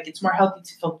where it's like, it's more healthy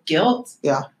to feel guilt.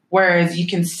 Yeah. Whereas you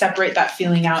can separate that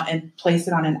feeling out and place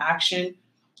it on an action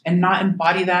and not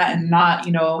embody that and not,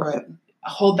 right.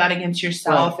 hold that against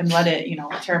yourself and let it,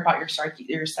 tear apart your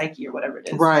psyche or whatever it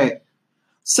is. Right.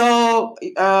 So,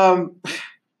 I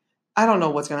don't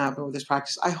know what's going to happen with this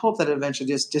practice. I hope that it eventually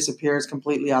just disappears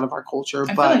completely out of our culture.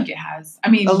 I feel like it has. I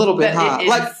mean, a little bit, huh? It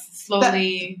is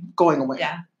slowly going away.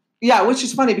 Yeah. Yeah, which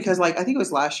is funny because, I think it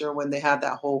was last year when they had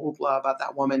that whole hoopla about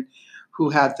that woman who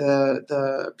had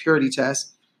the purity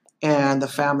test, and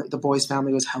the boy's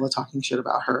family was hella talking shit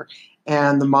about her,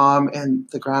 and the mom and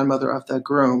the grandmother of the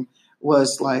groom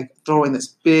was like throwing this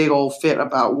big old fit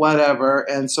about whatever,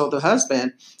 and so the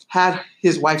husband had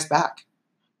his wife's back,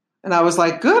 and I was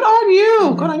like, good on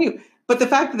you, good on you. But the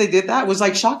fact that they did that was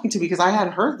like shocking to me because I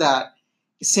hadn't heard that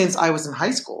since I was in high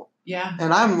school. Yeah.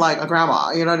 And I'm like a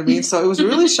grandma, you know what I mean? So it was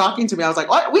really shocking to me. I was like,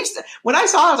 what? When I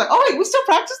saw it, I was like, oh, wait, we still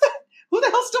practice that? Who the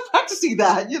hell's still practicing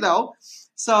that,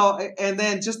 So, and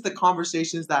then just the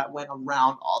conversations that went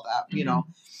around all that,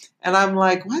 And I'm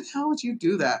like, why the hell would you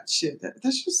do that shit?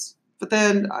 That's just, but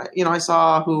then, I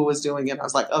saw who was doing it. I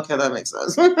was like, okay, that makes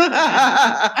sense.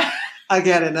 I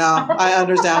get it now. I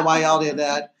understand why y'all did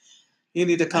that. You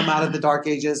need to come out of the dark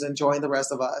ages and join the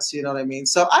rest of us. You know what I mean?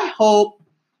 So I hope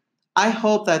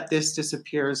that this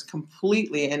disappears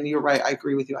completely. And you're right. I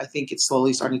agree with you. I think it's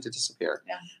slowly starting to disappear.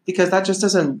 Yeah. Because that just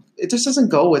doesn't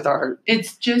go with our.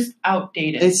 It's just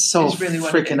outdated. It's so really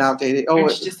freaking outdated. Oh,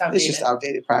 it's just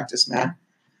outdated practice, man.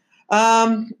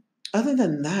 Yeah. Other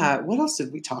than that, what else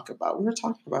did we talk about? We were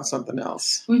talking about something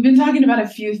else. We've been talking about a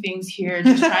few things here,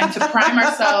 just trying to prime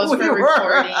ourselves for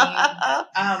recording.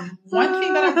 One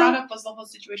thing that I brought up was the whole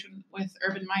situation with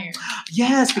Urban Meyer.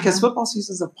 Yes, because football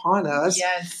season's upon us.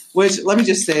 Yes. Which, let me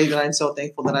just say that I'm so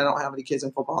thankful that I don't have any kids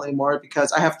in football anymore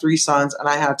because I have 3 sons and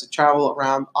I have to travel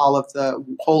around all of the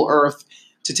whole earth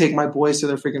to take my boys to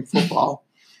their freaking football.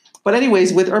 But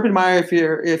anyways, with Urban Meyer,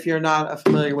 if you're not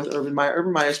familiar with Urban Meyer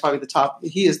is probably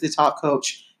he is the top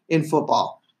coach in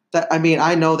football.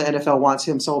 I know the NFL wants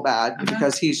him so bad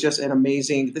because he's just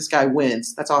this guy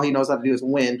wins. That's all he knows how to do is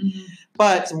win. Mm-hmm.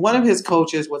 But one of his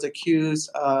coaches was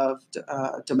accused of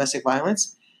domestic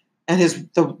violence. And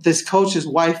this coach's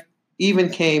wife even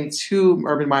came to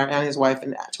Urban Meyer and his wife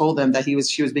and told them that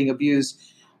she was being abused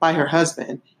by her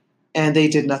husband. And they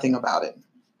did nothing about it.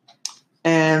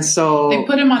 And so they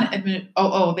put him on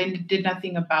they did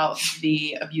nothing about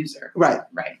the abuser. Right.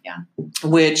 Yeah.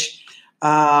 Which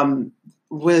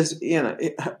was,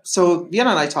 so Vienna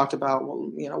and I talked about,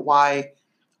 why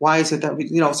is it that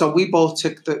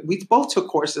we both took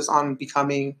courses on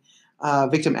becoming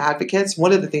victim advocates.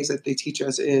 One of the things that they teach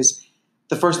us is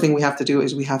the first thing we have to do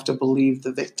is we have to believe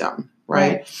the victim.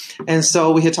 Right. And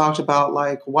so we had talked about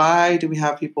why do we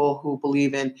have people who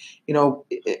believe in,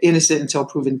 innocent until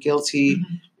proven guilty,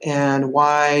 mm-hmm. and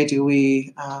why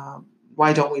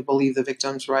don't we believe the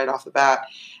victims right off the bat?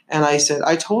 And I said,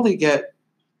 I totally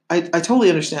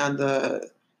understand the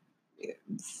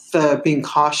being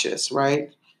cautious,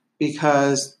 right?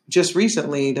 Because just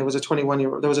recently there was a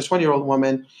 20-year-old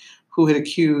woman who had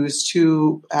accused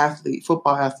 2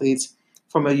 football athletes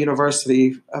from a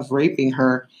university of raping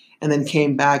her. And then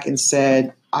came back and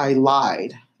said, I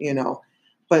lied,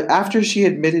 But after she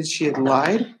admitted she had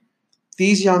lied,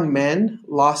 these young men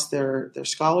lost their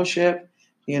scholarship,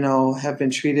 have been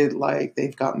treated like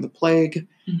they've gotten the plague.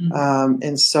 Mm-hmm.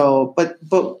 And so, but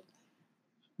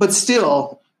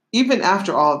still, even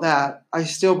after all that, I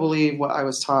still believe what I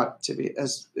was taught to be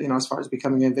as far as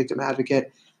becoming a victim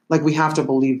advocate, we have to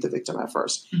believe the victim at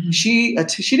first. Mm-hmm. She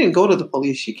didn't go to the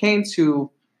police. She came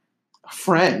to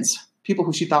friends, people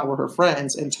who she thought were her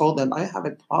friends, and told them, I have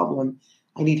a problem.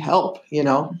 I need help,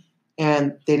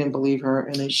 and they didn't believe her.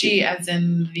 And as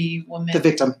in the woman, the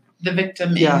victim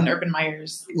in Urban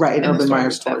Meyer's, right. In Urban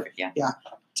Meyer's story. Yeah.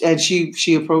 And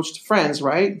she approached friends,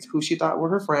 right. Who she thought were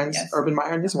her friends. Yes. Urban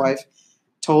Meyer and his wife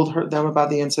told them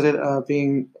about the incident of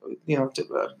being,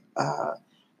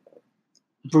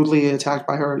 brutally attacked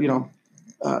by her,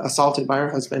 assaulted by her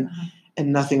husband,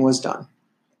 and nothing was done.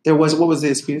 What was the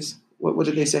excuse? What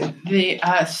did they say?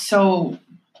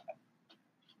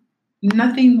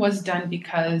 Nothing was done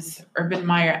because Urban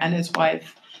Meyer and his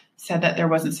wife said that there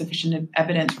wasn't sufficient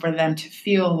evidence for them to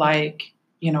feel like,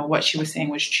 what she was saying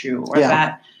was true, or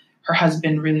that her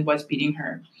husband really was beating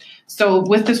her. So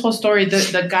with this whole story,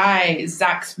 the guy,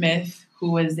 Zach Smith,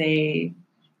 who was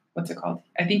what's it called?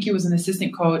 I think he was an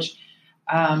assistant coach,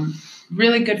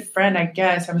 really good friend, I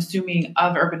guess, I'm assuming,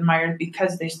 of Urban Meyer,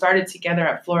 because they started together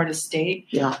at Florida State.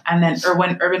 Yeah. And then, or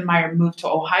when Urban Meyer moved to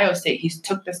Ohio State, he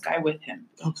took this guy with him,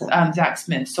 Zach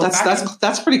Smith. So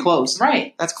that's pretty close.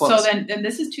 Right. That's close. So then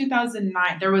this is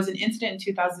 2009. There was an incident in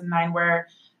 2009 where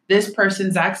this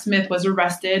person, Zach Smith, was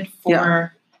arrested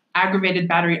for aggravated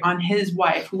battery on his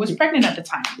wife, who was pregnant at the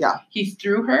time. Yeah. He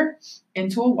threw her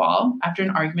into a wall after an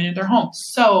argument in their home.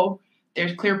 So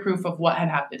there's clear proof of what had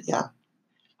happened. Yeah.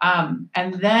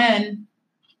 And then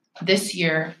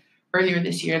earlier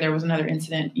this year, there was another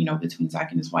incident, between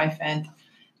Zach and his wife, and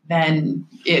then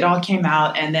it all came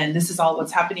out, and then this is all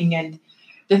what's happening. And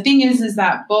the thing is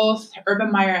that both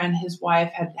Urban Meyer and his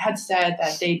wife had said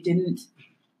that they didn't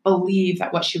believe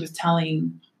that what she was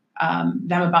telling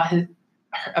them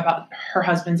about her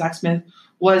husband, Zach Smith,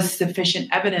 was sufficient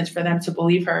evidence for them to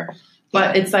believe her.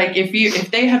 But it's like,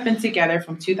 if they have been together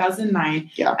from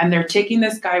 2009 and they're taking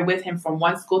this guy with him from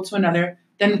one school to another,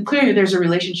 then clearly there's a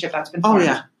relationship that's been formed.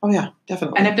 Oh yeah,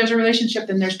 definitely. And if there's a relationship,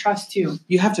 then there's trust too.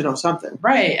 You have to know something.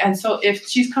 Right. And so if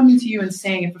she's coming to you and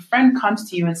saying, if a friend comes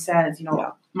to you and says,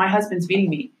 my husband's beating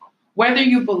me, whether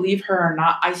you believe her or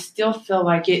not, I still feel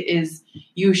like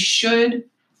you should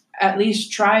at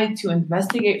least try to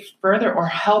investigate further or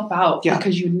help out,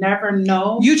 because you never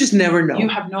know. You just never know. You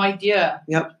have no idea.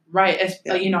 Yep. Right.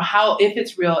 How, if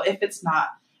it's real, if it's not.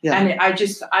 Yeah. And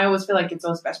I always feel like it's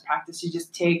always best practice. You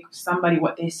just take somebody,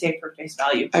 what they say, for face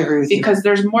value. I agree with you. Because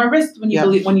there's more risk when you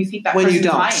believe, when you think that when person's you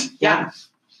don't. lying. Yeah.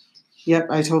 Yep.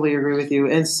 I totally agree with you.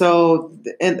 And so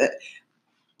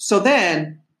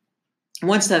then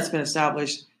once that's been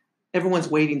established, everyone's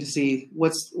waiting to see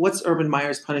what's Urban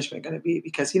Meyer's punishment going to be,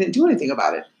 because he didn't do anything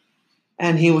about it.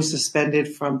 And he was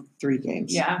suspended from 3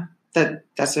 games. Yeah.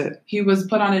 That's it. He was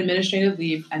put on administrative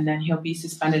leave, and then he'll be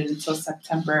suspended until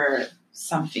September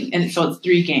something. And so it's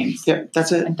 3 games. Yeah,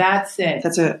 that's it. And that's it.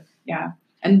 That's it. Yeah.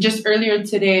 And just earlier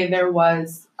today, there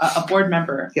was a board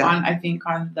member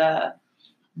on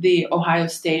the Ohio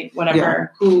State,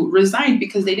 whatever, who resigned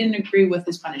because they didn't agree with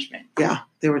his punishment. Yeah.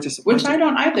 They were disappointed. Which I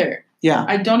don't either. Yeah.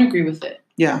 I don't agree with it.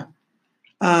 Yeah.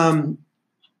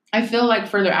 I feel like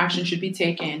further action should be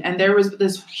taken. And there was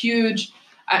this huge,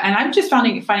 and I'm just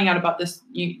finding out about this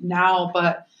now,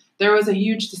 but there was a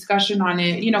huge discussion on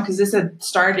it, because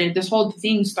this whole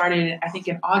thing started, I think,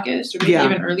 in August or maybe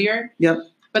even earlier. Yep.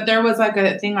 But there was like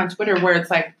a thing on Twitter where it's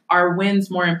like, are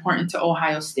wins more important to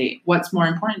Ohio State? What's more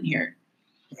important here?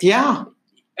 Yeah.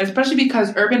 Especially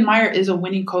because Urban Meyer is a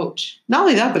winning coach. Not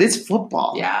only that, but it's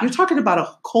football. Yeah. You're talking about a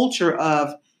culture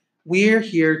of, we're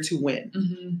here to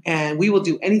win, and we will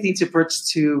do anything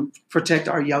to protect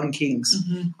our young kings,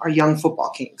 our young football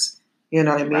kings. You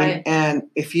know what I mean? Right. And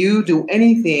if you do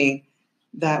anything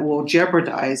that will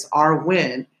jeopardize our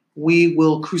win, we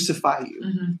will crucify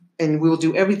you, and we will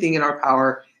do everything in our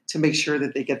power to make sure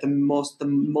that they get the most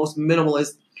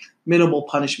minimal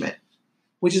punishment,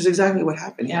 which is exactly what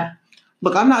happened here.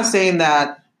 Look, I'm not saying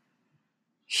that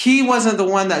he wasn't the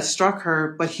one that struck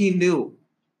her, but he knew.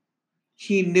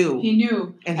 He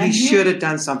knew. And he should have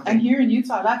done something. And here in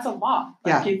Utah, that's a law.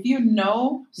 Like, if you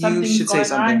know something's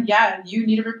going on, you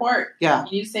need a report. Yeah.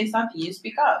 You need to say something. You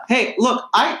speak up. Hey, look,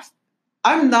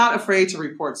 I'm not afraid to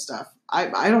report stuff.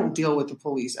 I don't deal with the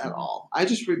police at all. I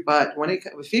just rebut.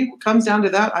 If it comes down to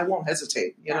that, I won't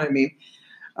hesitate. You know what I mean?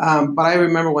 But I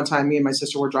remember one time me and my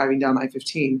sister were driving down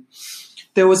I-15.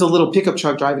 There was a little pickup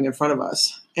truck driving in front of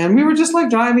us. And we were just like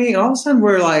driving, and all of a sudden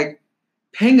we're like,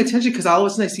 paying attention, because all of a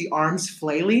sudden I see arms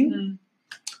flailing.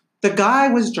 The guy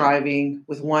was driving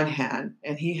with one hand,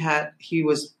 and he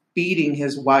was beating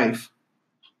his wife,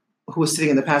 who was sitting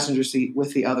in the passenger seat,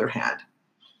 with the other hand.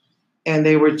 And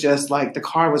they were just like, the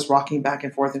car was rocking back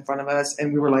and forth in front of us,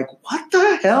 and we were like, what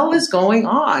the hell is going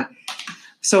on?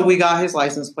 So we got his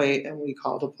license plate, and we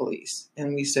called the police,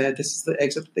 and we said, this is the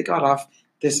exit that they got off.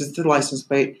 This is the license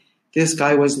plate. This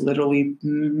guy was literally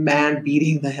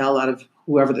beating the hell out of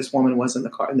whoever this woman was in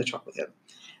the truck with him.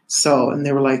 So, and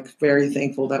they were like very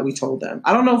thankful that we told them.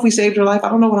 I don't know if we saved her life. I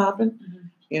don't know what happened,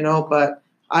 but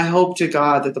I hope to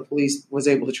God that the police was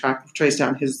able to trace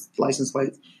down his license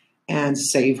plate and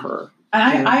save her.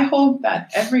 And I hope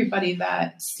that everybody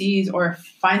that sees or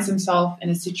finds himself in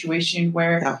a situation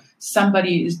where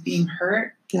somebody is being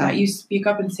hurt, that you speak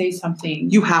up and say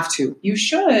something. You have to. You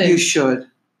should. You should.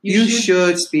 You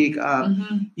should speak up.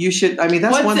 You should. I mean,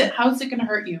 that's How's it going to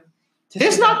hurt you?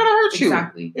 It's not going to hurt you.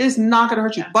 Exactly. It's not going to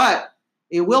hurt you. Yeah. But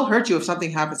it will hurt you if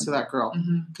something happens to that girl.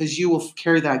 Because you will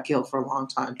carry that guilt for a long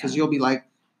time. Because you'll be like,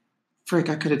 frick,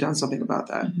 I could have done something about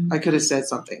that. I could have said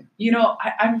something. You know,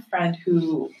 I'm a friend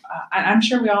who, I'm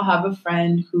sure we all have a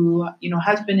friend who, you know,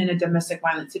 has been in a domestic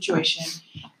violence situation.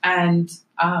 And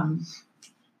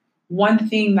one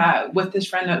thing that with this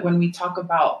friend that when we talk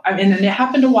about, I mean, and it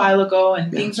happened a while ago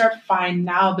and things are fine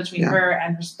now between her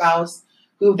and her spouse,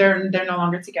 who they're no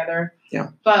longer together.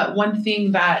 Yeah. But one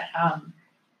thing that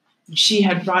she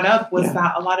had brought up was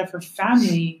that a lot of her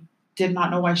family did not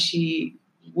know why she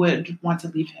would want to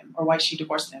leave him or why she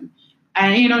divorced him.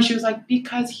 And, you know, she was like,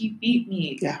 because he beat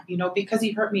me, you know, because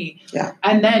he hurt me. Yeah.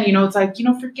 And then, you know, it's like, you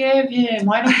know, forgive him.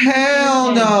 Why don't you Hell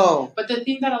forgive him? no. But the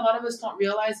thing that a lot of us don't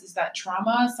realize is that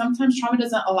sometimes trauma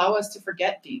doesn't allow us to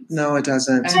forget things. No, it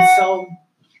doesn't.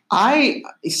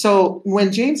 And so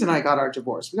when James and I got our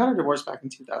divorce, we got our divorce back in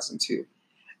 2002.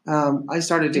 I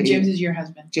started dating. James is your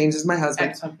husband. James is my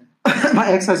husband. Ex-husband.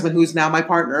 My ex-husband, who's now my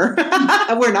partner.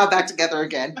 We're now back together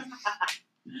again.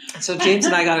 So James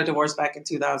and I got a divorce back in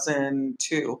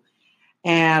 2002.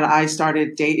 And I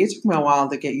started dating. It took me a while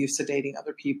to get used to dating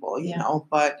other people, you know.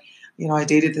 But, you know, I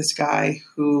dated this guy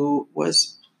who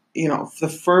was, you know, for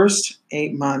the first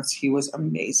 8 months, he was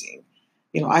amazing.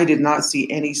 You know, I did not see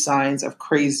any signs of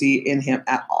crazy in him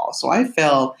at all. So it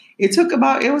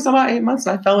was about 8 months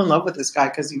and I fell in love with this guy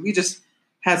because we just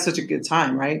had such a good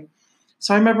time, right?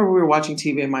 So I remember we were watching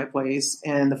TV in my place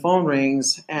and the phone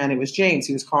rings and it was James.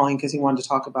 He was calling because he wanted to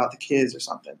talk about the kids or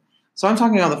something. So I'm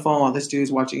talking on the phone while this dude's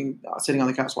sitting on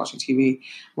the couch watching TV.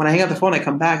 When I hang up the phone, I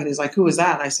come back and he's like, who was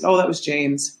that? And I said, oh, that was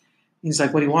James. He's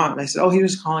like, what do you want? And I said, oh, he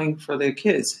was calling for the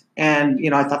kids. And,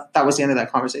 you know, I thought that was the end of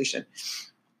that conversation.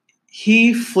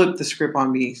 He flipped the script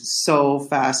on me so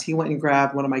fast. He went and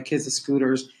grabbed one of my kids'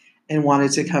 scooters and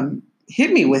wanted to come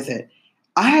hit me with it.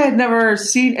 I had never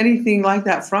seen anything like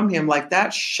that from him. Like,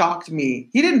 that shocked me.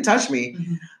 He didn't touch me,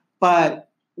 but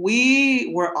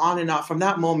we were on and off from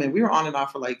that moment. We were on and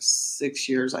off for like 6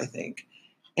 years, I think.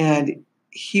 And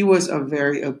he was a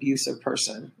very abusive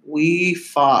person. We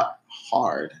fought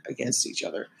hard against each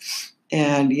other.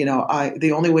 And, you know,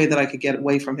 the only way that I could get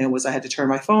away from him was I had to turn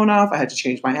my phone off. I had to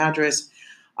change my address.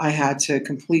 I had to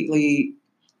completely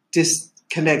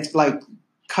disconnect, like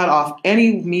cut off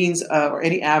any means or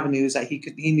any avenues that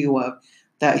he knew of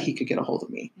that he could get a hold of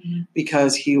me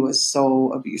because he was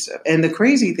so abusive. And the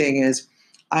crazy thing is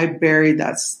I buried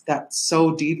that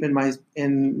so deep in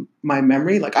my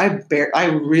memory. Like I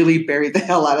really buried the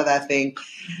hell out of that thing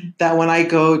that when I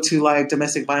go to like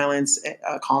domestic violence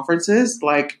conferences,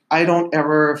 like I don't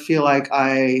ever feel like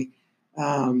I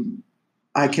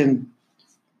can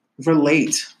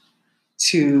relate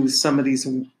to some of these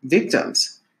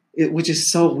victims, which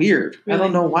is so weird. Really? I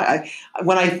don't know why.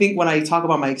 When I talk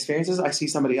about my experiences, I see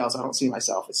somebody else. I don't see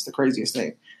myself. It's the craziest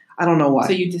thing. I don't know why.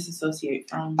 So you disassociate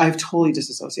from? I've totally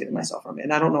disassociated myself from it,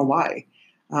 and I don't know why.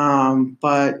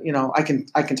 But you know, I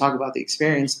can talk about the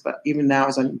experience. But even now,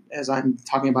 as I'm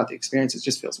talking about the experience, it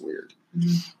just feels weird.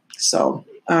 So,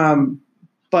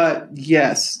 but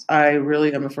yes, I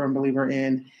really am a firm believer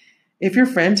in if your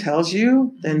friend tells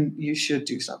you, then you should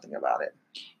do something about it.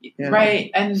 You know?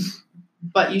 Right,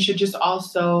 but you should just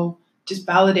also just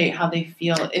validate how they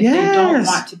feel. If they don't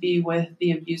want to be with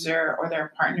the abuser or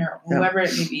their partner, or whoever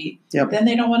it may be, then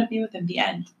they don't want to be with them. The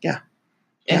end. Yeah.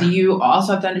 And you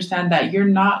also have to understand that you're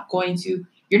never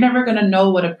going to know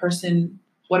what a person's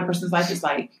life is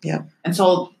like. Yeah. And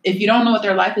so if you don't know what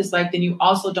their life is like, then you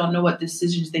also don't know what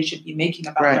decisions they should be making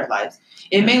about their lives.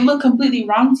 It may look completely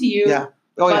wrong to you,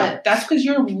 but that's because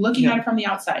you're looking at it from the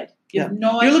outside. You have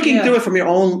no idea. You're looking through it from your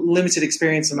own limited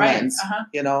experience and lens,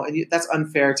 you know, and that's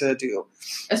unfair to do.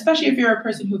 Especially if you're a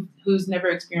person who's never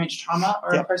experienced trauma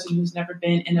or a person who's never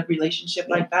been in a relationship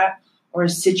like that or a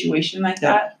situation like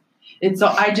that. And so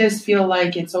I just feel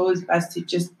like it's always best to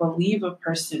just believe a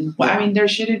person. Well, I mean, there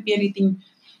shouldn't be anything.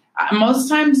 Most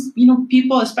times, you know,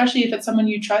 people, especially if it's someone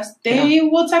you trust, they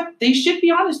will they should be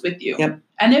honest with you. Yep.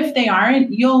 And if they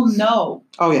aren't, you'll know.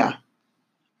 Oh, yeah.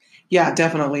 Yeah,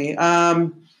 definitely.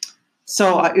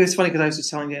 So it was funny because I was just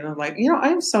telling you, and I'm like, you know,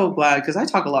 I'm so glad because I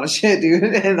talk a lot of shit, dude.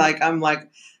 And like, I'm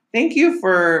like, thank you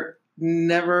for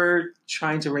never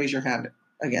trying to raise your hand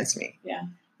against me. Yeah.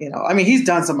 You know, I mean, he's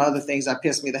done some other things that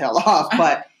pissed me the hell off,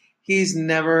 but he's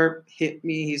never hit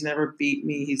me. He's never beat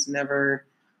me. He's never,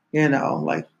 you know,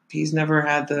 like he's just never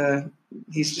had.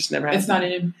 It's not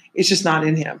in him. It's just not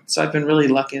in him. So I've been really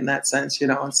lucky in that sense, you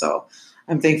know, and so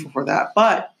I'm thankful for that.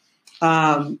 But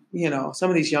you know, some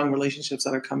of these young relationships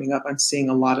that are coming up, I'm seeing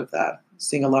a lot of that. I'm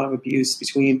seeing a lot of abuse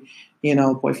between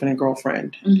boyfriend and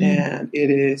girlfriend. Mhm. And it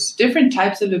is Different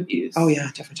types of abuse. oh yeah,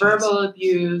 different types. Verbal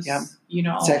abuse. Yeah. You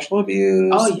know. Sexual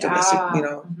abuse, Oh, yeah. domestic,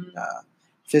 Mhm.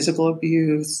 physical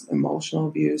abuse, emotional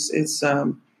abuse. It's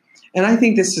and I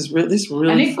think this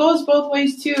really And it goes both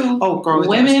ways too. oh, girl,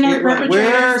 women are you're right.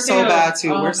 perpetrators We're so too. bad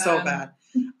too. Oh, We're so man.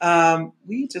 bad.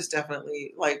 We just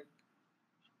definitely like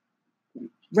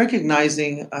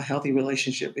recognizing a healthy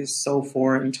relationship is so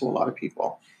foreign to a lot of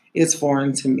people. It's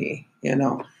foreign to me, and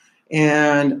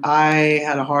I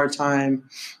had a hard time,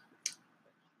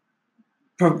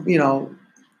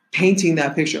 painting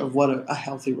that picture of what a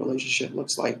healthy relationship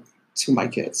looks like to my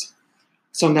kids.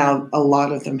 So now a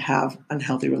lot of them have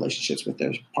unhealthy relationships with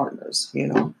their partners,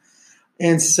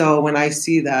 And so when I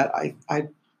see that, I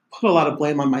put a lot of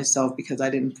blame on myself because I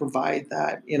didn't provide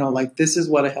that, like this is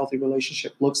what a healthy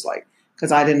relationship looks like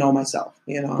because I didn't know myself,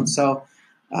 And so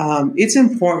it's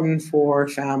important for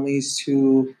families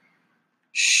to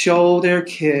show their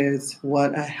kids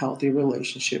what a healthy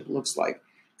relationship looks like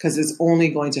because it's only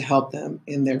going to help them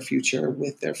in their future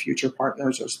with their future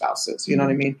partners or spouses. You know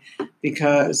what I mean?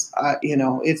 Because,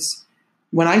 it's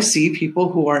when I see people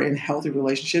who are in healthy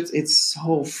relationships, it's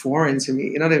so foreign to me.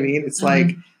 You know what I mean? It's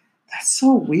like, that's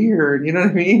so weird. You know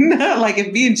what I mean? Like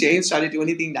if me and James try to do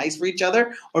anything nice for each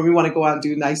other or we want to go out and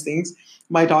do nice things,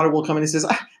 my daughter will come in and says,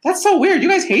 that's so weird. You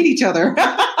guys hate each other.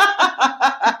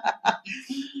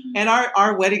 And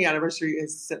our wedding anniversary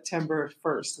is September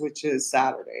 1st, which is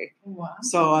Saturday. Wow.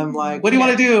 So I'm like, what do you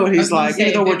want to do? And he's like,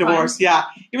 even though we're divorced. Yeah.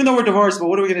 Even though we're divorced, but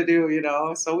what are we going to do?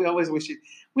 So we always wish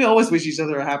each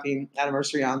other a happy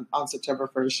anniversary on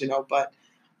September 1st, but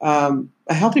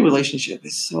a healthy relationship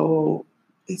is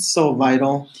it's so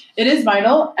vital. It is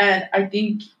vital. And I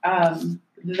think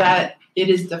that it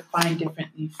is defined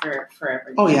differently for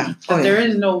everyone. Oh, yeah. There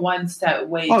is no one set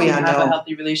way to have a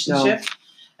healthy relationship. No.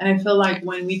 And I feel like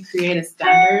when we create a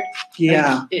standard,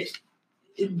 it's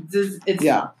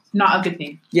not a good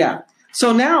thing. Yeah.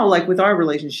 So now, like with our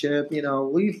relationship, we've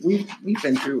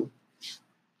been through,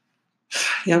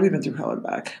 we've been through hell and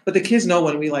back. But the kids know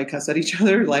when we like cuss at each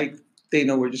other, like they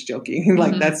know we're just joking.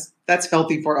 Like that's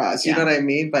healthy for us. You know what I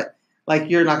mean? But like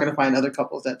you're not going to find other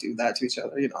couples that do that to each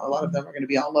other. A lot of them are going to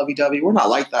be all lovey-dovey. We're not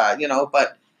like that.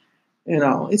 But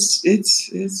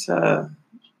it's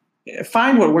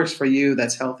find what works for you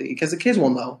that's healthy because the kids will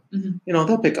know.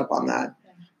 They'll pick up on that.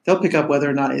 They'll pick up whether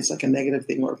or not it's like a negative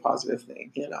thing or a positive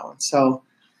thing. So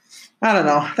I don't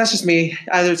know. That's just me.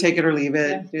 Either take it or leave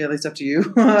it. Yeah, it's up to you.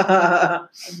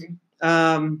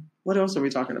 What else are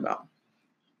we talking about?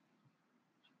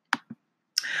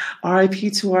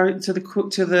 R.I.P. to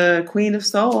the Queen of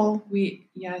Soul. We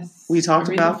talked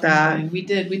about that. We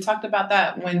did. We talked about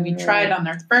that when we tried on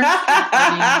our first.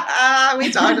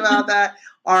 We talked about that.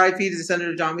 R.I.P. to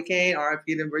Senator John McCain.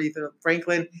 R.I.P. to Aretha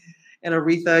Franklin. And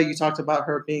Aretha, you talked about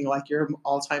her being like your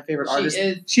all-time favorite artist.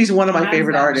 She's one of my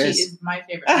favorite artists. She is my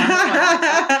favorite.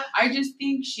 I just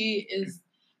think she is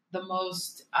the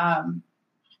most.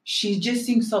 She just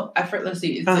sings so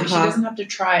effortlessly. She doesn't have to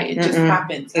try. It just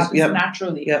happens. It happens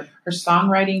naturally. Yep. Her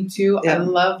songwriting too. Yep. I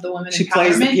love the woman. She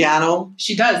plays the piano.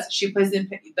 She does. She plays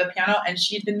the piano, and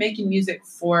she's been making music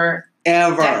for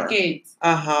decades.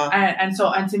 And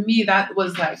to me, that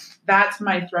was like that's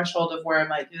my threshold of where I'm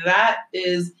like that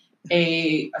is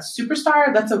a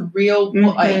superstar. That's a real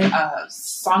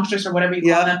songstress or whatever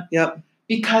you call them. Yep.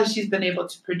 Because she's been able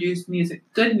to produce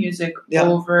good music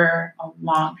over a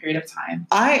long period of time.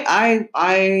 I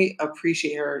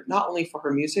appreciate her not only for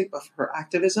her music but for her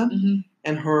activism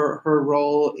and her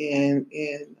role in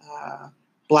the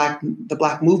Black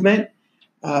movement,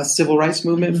 civil rights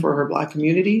movement for her Black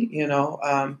community.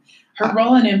 Her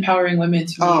role in empowering women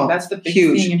to me, that's the big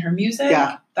thing in her music.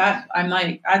 Yeah. That I'm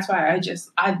like, that's why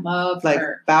I love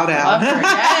her. Bow down. I love her.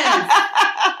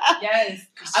 Yes.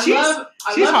 She's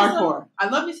hardcore. I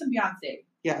love me some Beyonce.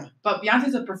 Yeah. But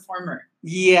Beyonce's a performer.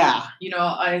 Yeah.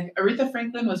 Like Aretha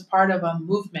Franklin was part of a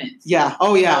movement. Yeah.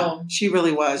 Oh yeah. So, she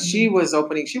really was. She was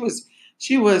opening. She was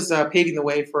paving the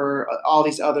way for all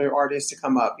these other artists to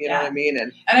come up. You know what I mean?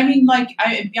 And I mean,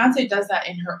 Beyonce does that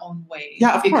in her own way.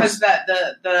 Yeah, of course.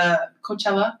 Because the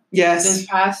Coachella. Yes. This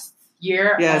past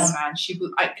year. Yes. Oh man, she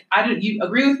blew. You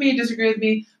agree with me? Disagree with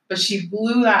me? But she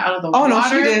blew that out of the water. No,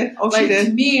 she did. She did.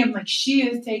 To me, I'm like, she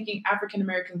is taking African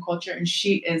American culture and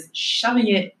she is shoving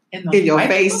it in your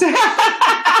face.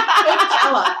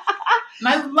 Coachella. And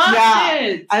I loved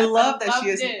it. I love that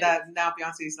she is that now.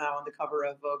 Beyonce is now on the cover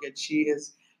of Vogue, and she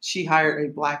hired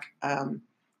a Black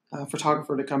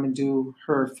photographer to come and do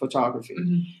her photography,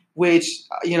 which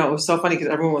it was so funny because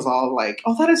everyone was all like,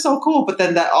 "Oh, that is so cool," but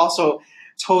then that also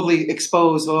totally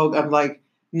exposed Vogue. I'm like,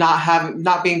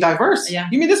 not being diverse. Yeah.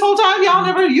 You mean this whole time y'all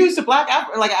never used a black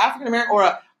like an African American or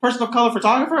a person of color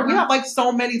photographer? We have like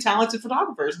so many talented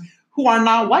photographers who are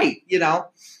not white, you know.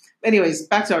 Anyways,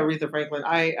 back to Aretha Franklin.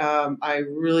 I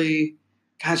really,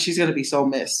 God, she's gonna be so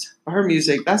missed. Her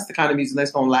music, that's the kind of music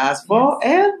that's gonna last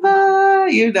forever,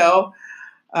 you know.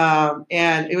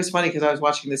 And it was funny because I was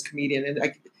watching this comedian,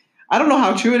 and I don't know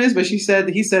how true it is, but he said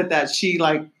that she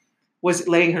like was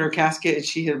laying in her casket and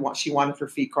she wanted her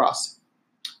feet crossed.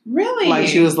 Really? Like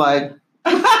she was like,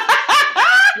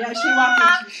 yeah,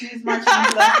 she's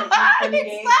marching left.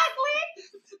 Exactly.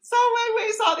 So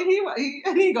wait, so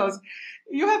he goes,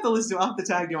 you have to listen to, I'll have to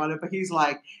tag you on it, but he's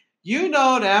like, you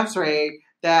know damn straight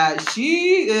that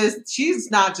she's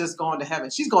not just going to heaven,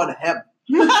 she's going to heaven.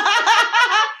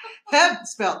 Heaven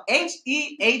spelled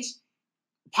HEH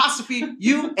apostrophe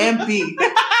UMB.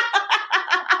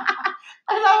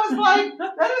 And I was like,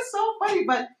 that is so funny.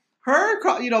 But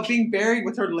her, you know, being buried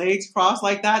with her legs crossed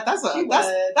like that, that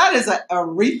is a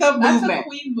Aretha movement. That's a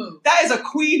queen move. That is a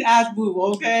queen ass move,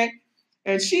 okay?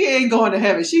 And she ain't going to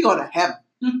heaven. She going to heaven.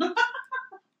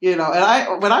 You know,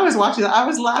 and when I was watching that, I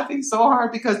was laughing so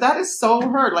hard because that is so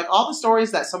her. Like all the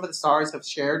stories that some of the stars have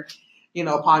shared, you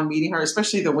know, upon meeting her,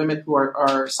 especially the women who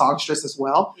are songstress as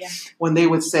well, when they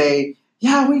would say,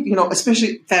 yeah, you know,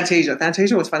 especially Fantasia.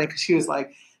 Fantasia was funny because she was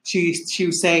like, she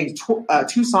was saying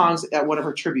two songs at one of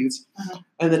her tributes,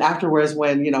 and then afterwards,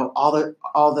 when you know all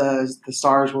the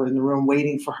stars were in the room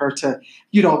waiting for her to,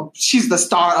 you know, she's the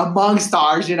star among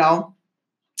stars, you know,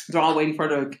 they're all waiting for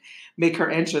her to make her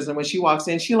entrance, and when she walks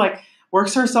in, she like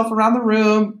works herself around the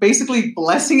room, basically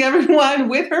blessing everyone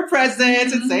with her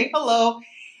presence and saying hello.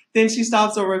 Then she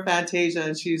stops over at Fantasia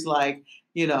and she's like,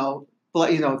 you know,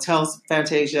 tells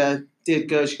Fantasia did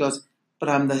good. She goes, but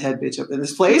I'm the head bitch up in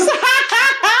this place.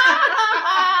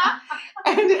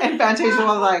 And Fantasia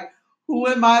was like, who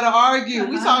am I to argue?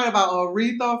 We're talking about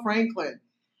Aretha Franklin.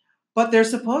 But they're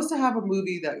supposed to have a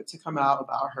movie to come out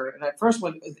about her. And at first,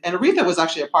 and Aretha was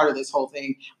actually a part of this whole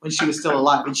thing when she was still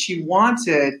alive. And she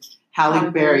wanted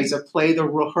Halle Berry to play her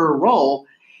role.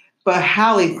 But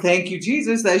Halle, thank you,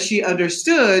 Jesus, that she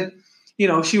understood, you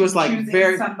know, she was like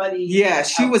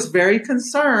she was very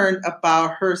concerned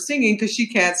about her singing because she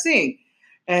can't sing.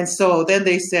 And so then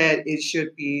they said it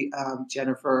should be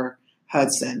Jennifer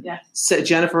Hudson. Yes. So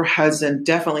Jennifer Hudson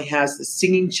definitely has the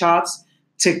singing chops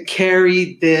to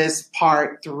carry this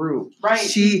part through. Right.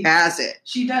 She has it.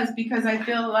 She does, because I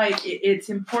feel like it's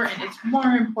important. It's more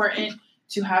important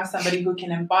to have somebody who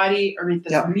can embody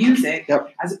Aretha's music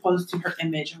as opposed to her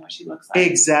image and what she looks like.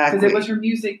 Exactly. Because it was her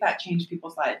music that changed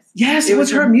people's lives. Yes, it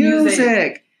was her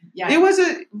music. Yeah. It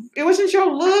wasn't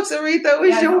your looks, Aretha. It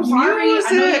was your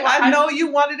music. I know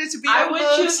you wanted it to be your looks.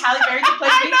 I would choose Halle Berry to play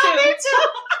me too.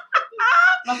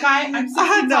 Look, I'm 6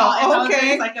 feet tall.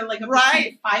 Okay. Like a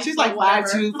right. She's like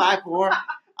 5'2", 5'4".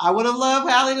 I would have loved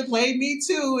Halle to play me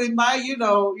too in my,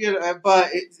 but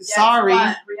sorry.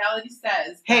 But reality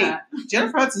says, hey,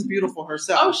 Jennifer Hudson's beautiful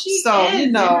herself. Oh, she is.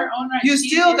 In her own right. You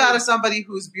still got somebody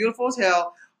who's beautiful as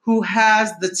hell who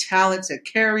has the talent to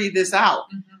carry this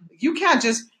out. Mm-hmm.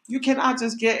 You cannot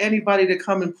just get anybody to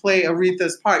come and play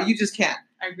Aretha's part. You just can't.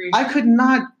 I agree. I could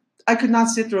not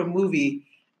sit through a movie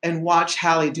and watch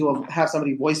Halle have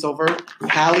somebody voice over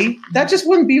Halle. That just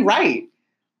wouldn't be right.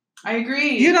 I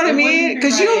agree. You know what I mean?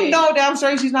 Because you know damn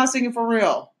straight she's not singing for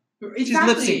real. Exactly. She's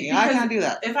lip syncing. I can't do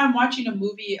that. If I'm watching a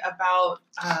movie about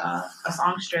a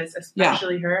songstress,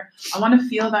 especially her, I want to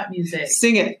feel that music.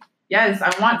 Sing it. Yes,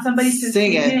 I want somebody to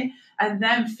sing it and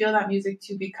then feel that music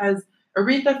too, because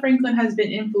Aretha Franklin has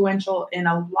been influential in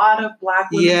a lot of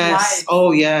Black women's lives.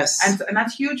 Oh, yes. And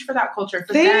that's huge for that culture.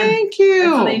 For Thank you.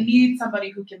 And so they need somebody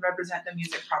who can represent the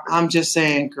music properly. I'm just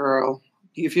saying, girl.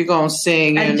 If you're gonna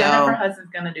sing, and Jennifer Hudson's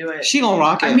gonna do it. She gonna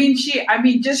rock it. I mean,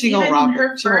 just even in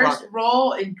her first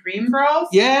role in Dreamgirls.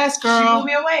 Yes, girl. She blew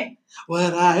me away.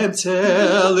 What I am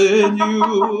telling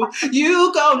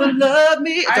you gonna love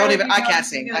me. I can't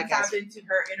sing. I can't sing. To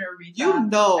her inner Aretha,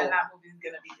 and that movie's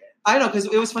gonna be good. I know, because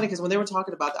it was funny, because when they were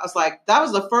talking about that, I was like, that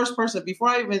was the first person before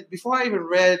I even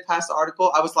read past the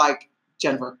article. I was like,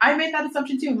 Jennifer. I made that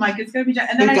assumption too. I'm like, it's gonna be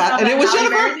Jennifer. And then it was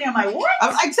Jennifer. I'm like, what?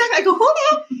 Exactly. I go, who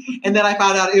now? And then I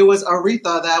found out it was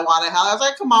Aretha that wanted Halle. I was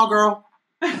like, come on, girl.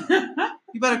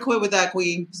 You better quit with that,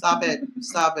 queen. Stop it.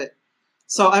 Stop it.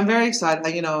 So I'm very excited.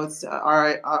 It's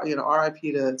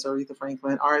R.I.P. to Aretha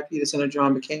Franklin. R.I.P. to Senator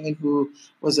John McCain, who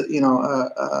was there's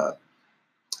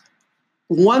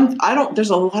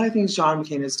a lot of things John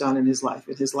McCain has done in his life,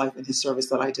 and his service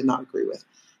that I did not agree with.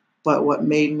 But what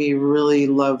made me really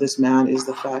love this man is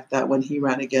the fact that when he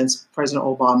ran against President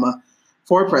Obama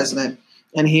for president,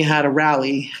 and he had a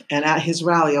rally, and at his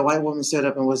rally, a white woman stood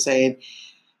up and was saying,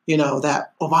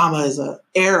 that Obama is an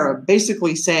Arab,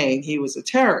 basically saying he was a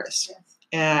terrorist. Yes.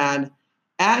 And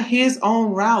at his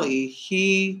own rally,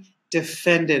 he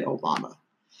defended Obama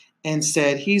and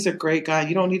said, he's a great guy.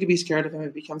 You don't need to be scared of him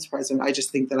if he becomes president. I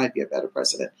just think that I'd be a better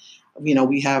president.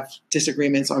 We have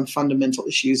disagreements on fundamental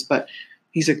issues, but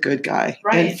he's a good guy.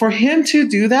 Right. And for him to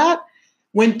do that,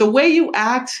 when the way you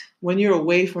act when you're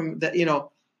away from that,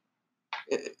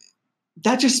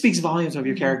 that just speaks volumes of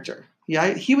your character.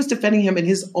 Yeah, he was defending him in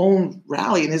his own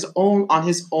rally, on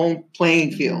his own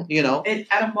playing field.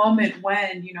 At a moment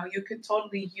when you could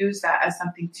totally use that as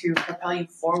something to propel you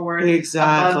forward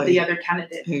exactly. above the other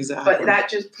candidate. Exactly. But that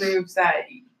just proves that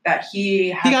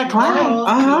he has got class. morals,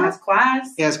 he has class.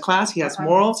 He has class. He has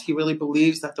morals. He really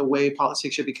believes that the way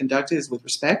politics should be conducted is with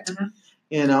respect.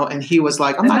 And he was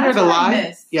like, I'm not here to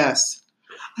lie. Yes,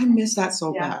 I miss that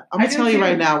so bad. I'm gonna tell you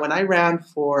right now, when I ran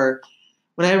for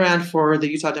the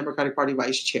Utah Democratic Party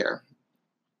vice chair,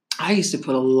 I used to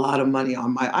put a lot of money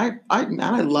on I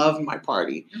love my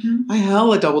party. I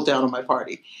hella doubled down on my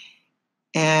party.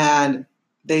 And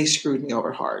they screwed me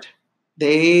over hard.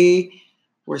 They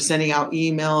were sending out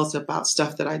emails about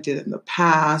stuff that I did in the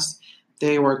past.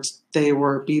 They were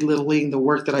belittling the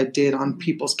work that I did on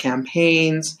people's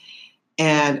campaigns.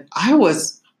 And I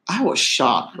was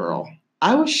shocked, girl.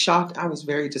 I was shocked. I was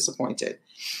very disappointed.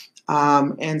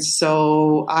 And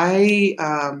so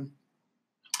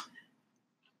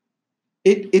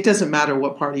it doesn't matter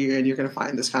what party you're in, you're going to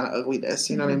find this kind of ugliness.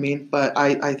 You know what I mean? But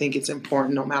I think it's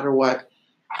important, no matter what,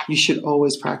 you should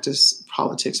always practice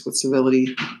politics with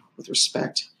civility, with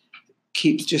respect.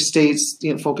 Stay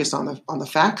focused on the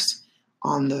facts,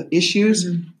 on the issues,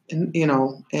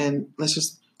 and let's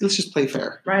just play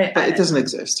fair. Right. But it doesn't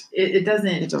exist. It doesn't.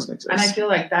 It doesn't exist. And I feel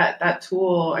like that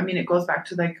tool, it goes back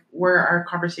to where our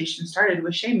conversation started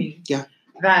with shaming. Yeah.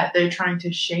 That they're trying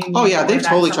to shame you. Oh yeah, they've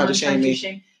totally tried to shame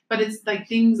me. But it's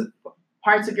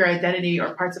parts of your identity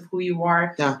or parts of who you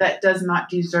are that does not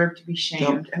deserve to be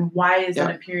shamed. Yep. And why is it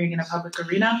appearing in a public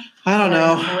arena? I don't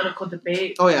know. In a political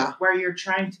debate. Oh yeah. Where you're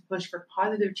trying to push for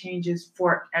positive changes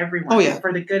for everyone. Oh yeah.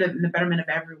 For the good and the betterment of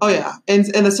everyone. Oh yeah. And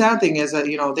the sad thing is that,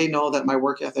 they know that my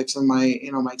work ethics and my,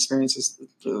 my experience is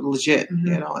legit,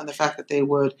 and the fact that they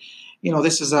would,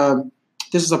 this is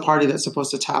a party that's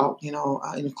supposed to tout,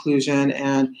 inclusion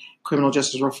and criminal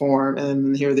justice reform.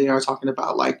 And here they are talking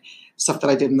about stuff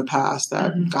that I did in the past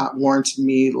that got warranted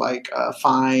me a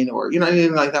fine or,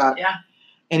 anything like that. Yeah.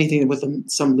 Anything with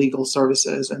some legal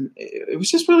services. And it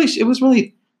was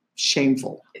really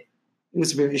shameful. It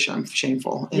was very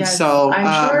shameful. And so,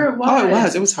 I'm sure it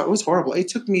was. Oh, it was horrible. It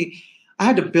took me, I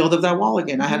had to build up that wall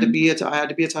again. I had to be a tough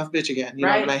bitch again,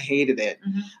 and I hated it.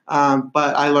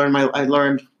 But I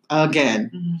learned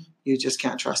again, you just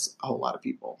can't trust a whole lot of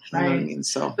people. You know what I mean?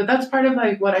 So, but that's part of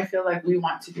what I feel like we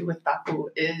want to do with Tapu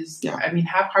is,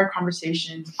 have hard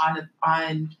conversations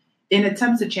on in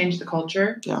attempts to change the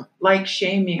culture. Yeah. Like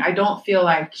shaming. I don't feel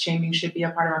like shaming should be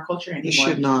a part of our culture anymore. It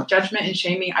should not. Judgment and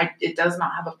shaming, it does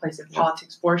not have a place in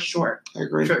politics for sure. I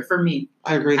agree. For me.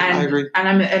 I agree.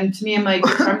 And to me, I'm like,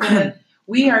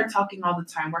 we are talking all the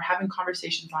time. We're having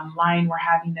conversations online. We're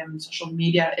having them on social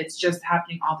media. It's just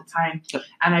happening all the time. Yep.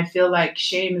 And I feel like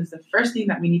shame is the first thing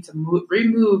that we need to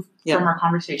remove from our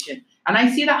conversation. And I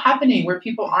see that happening where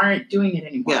people aren't doing it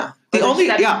anymore. Yeah. They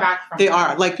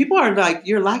are. People are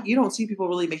you don't see people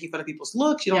really making fun of people's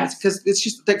looks. You don't, because it's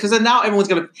just because then now everyone's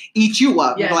going to eat you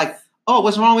up. Yes. You're like, oh,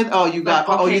 what's wrong with,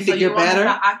 you think you're better?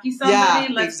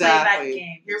 Let's play that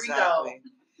game. Here we go.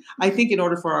 I think in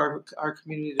order for our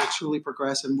community to truly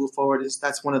progress and move forward,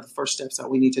 that's one of the first steps that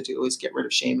we need to do is get rid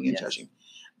of shaming and judging.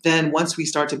 Then once we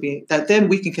start to be that, then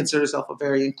we can consider ourselves a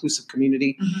very inclusive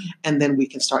community, and then we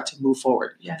can start to move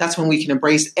forward. Yes. That's when we can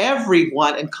embrace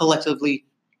everyone and collectively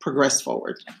progress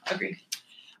forward. Agreed.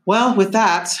 Well, with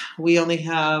that, we only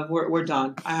have we're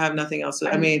done. I have nothing else.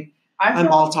 I'm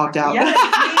all talked out. Yes, me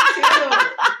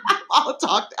too. All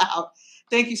talked out.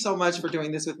 Thank you so much for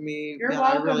doing this with me. You're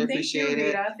welcome. I really Thank appreciate you,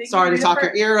 it. Rita. Sorry to talk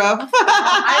your ear up.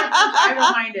 I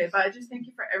don't mind it, but just thank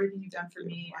you for everything you've done for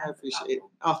me. I appreciate it.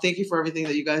 Oh, thank you for everything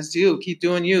that you guys do. Keep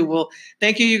doing you. Well,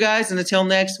 thank you guys. And until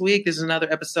next week, this is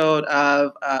another episode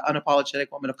of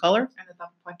Unapologetic Woman of Color. And the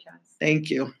Tapu Podcast. Thank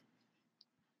you.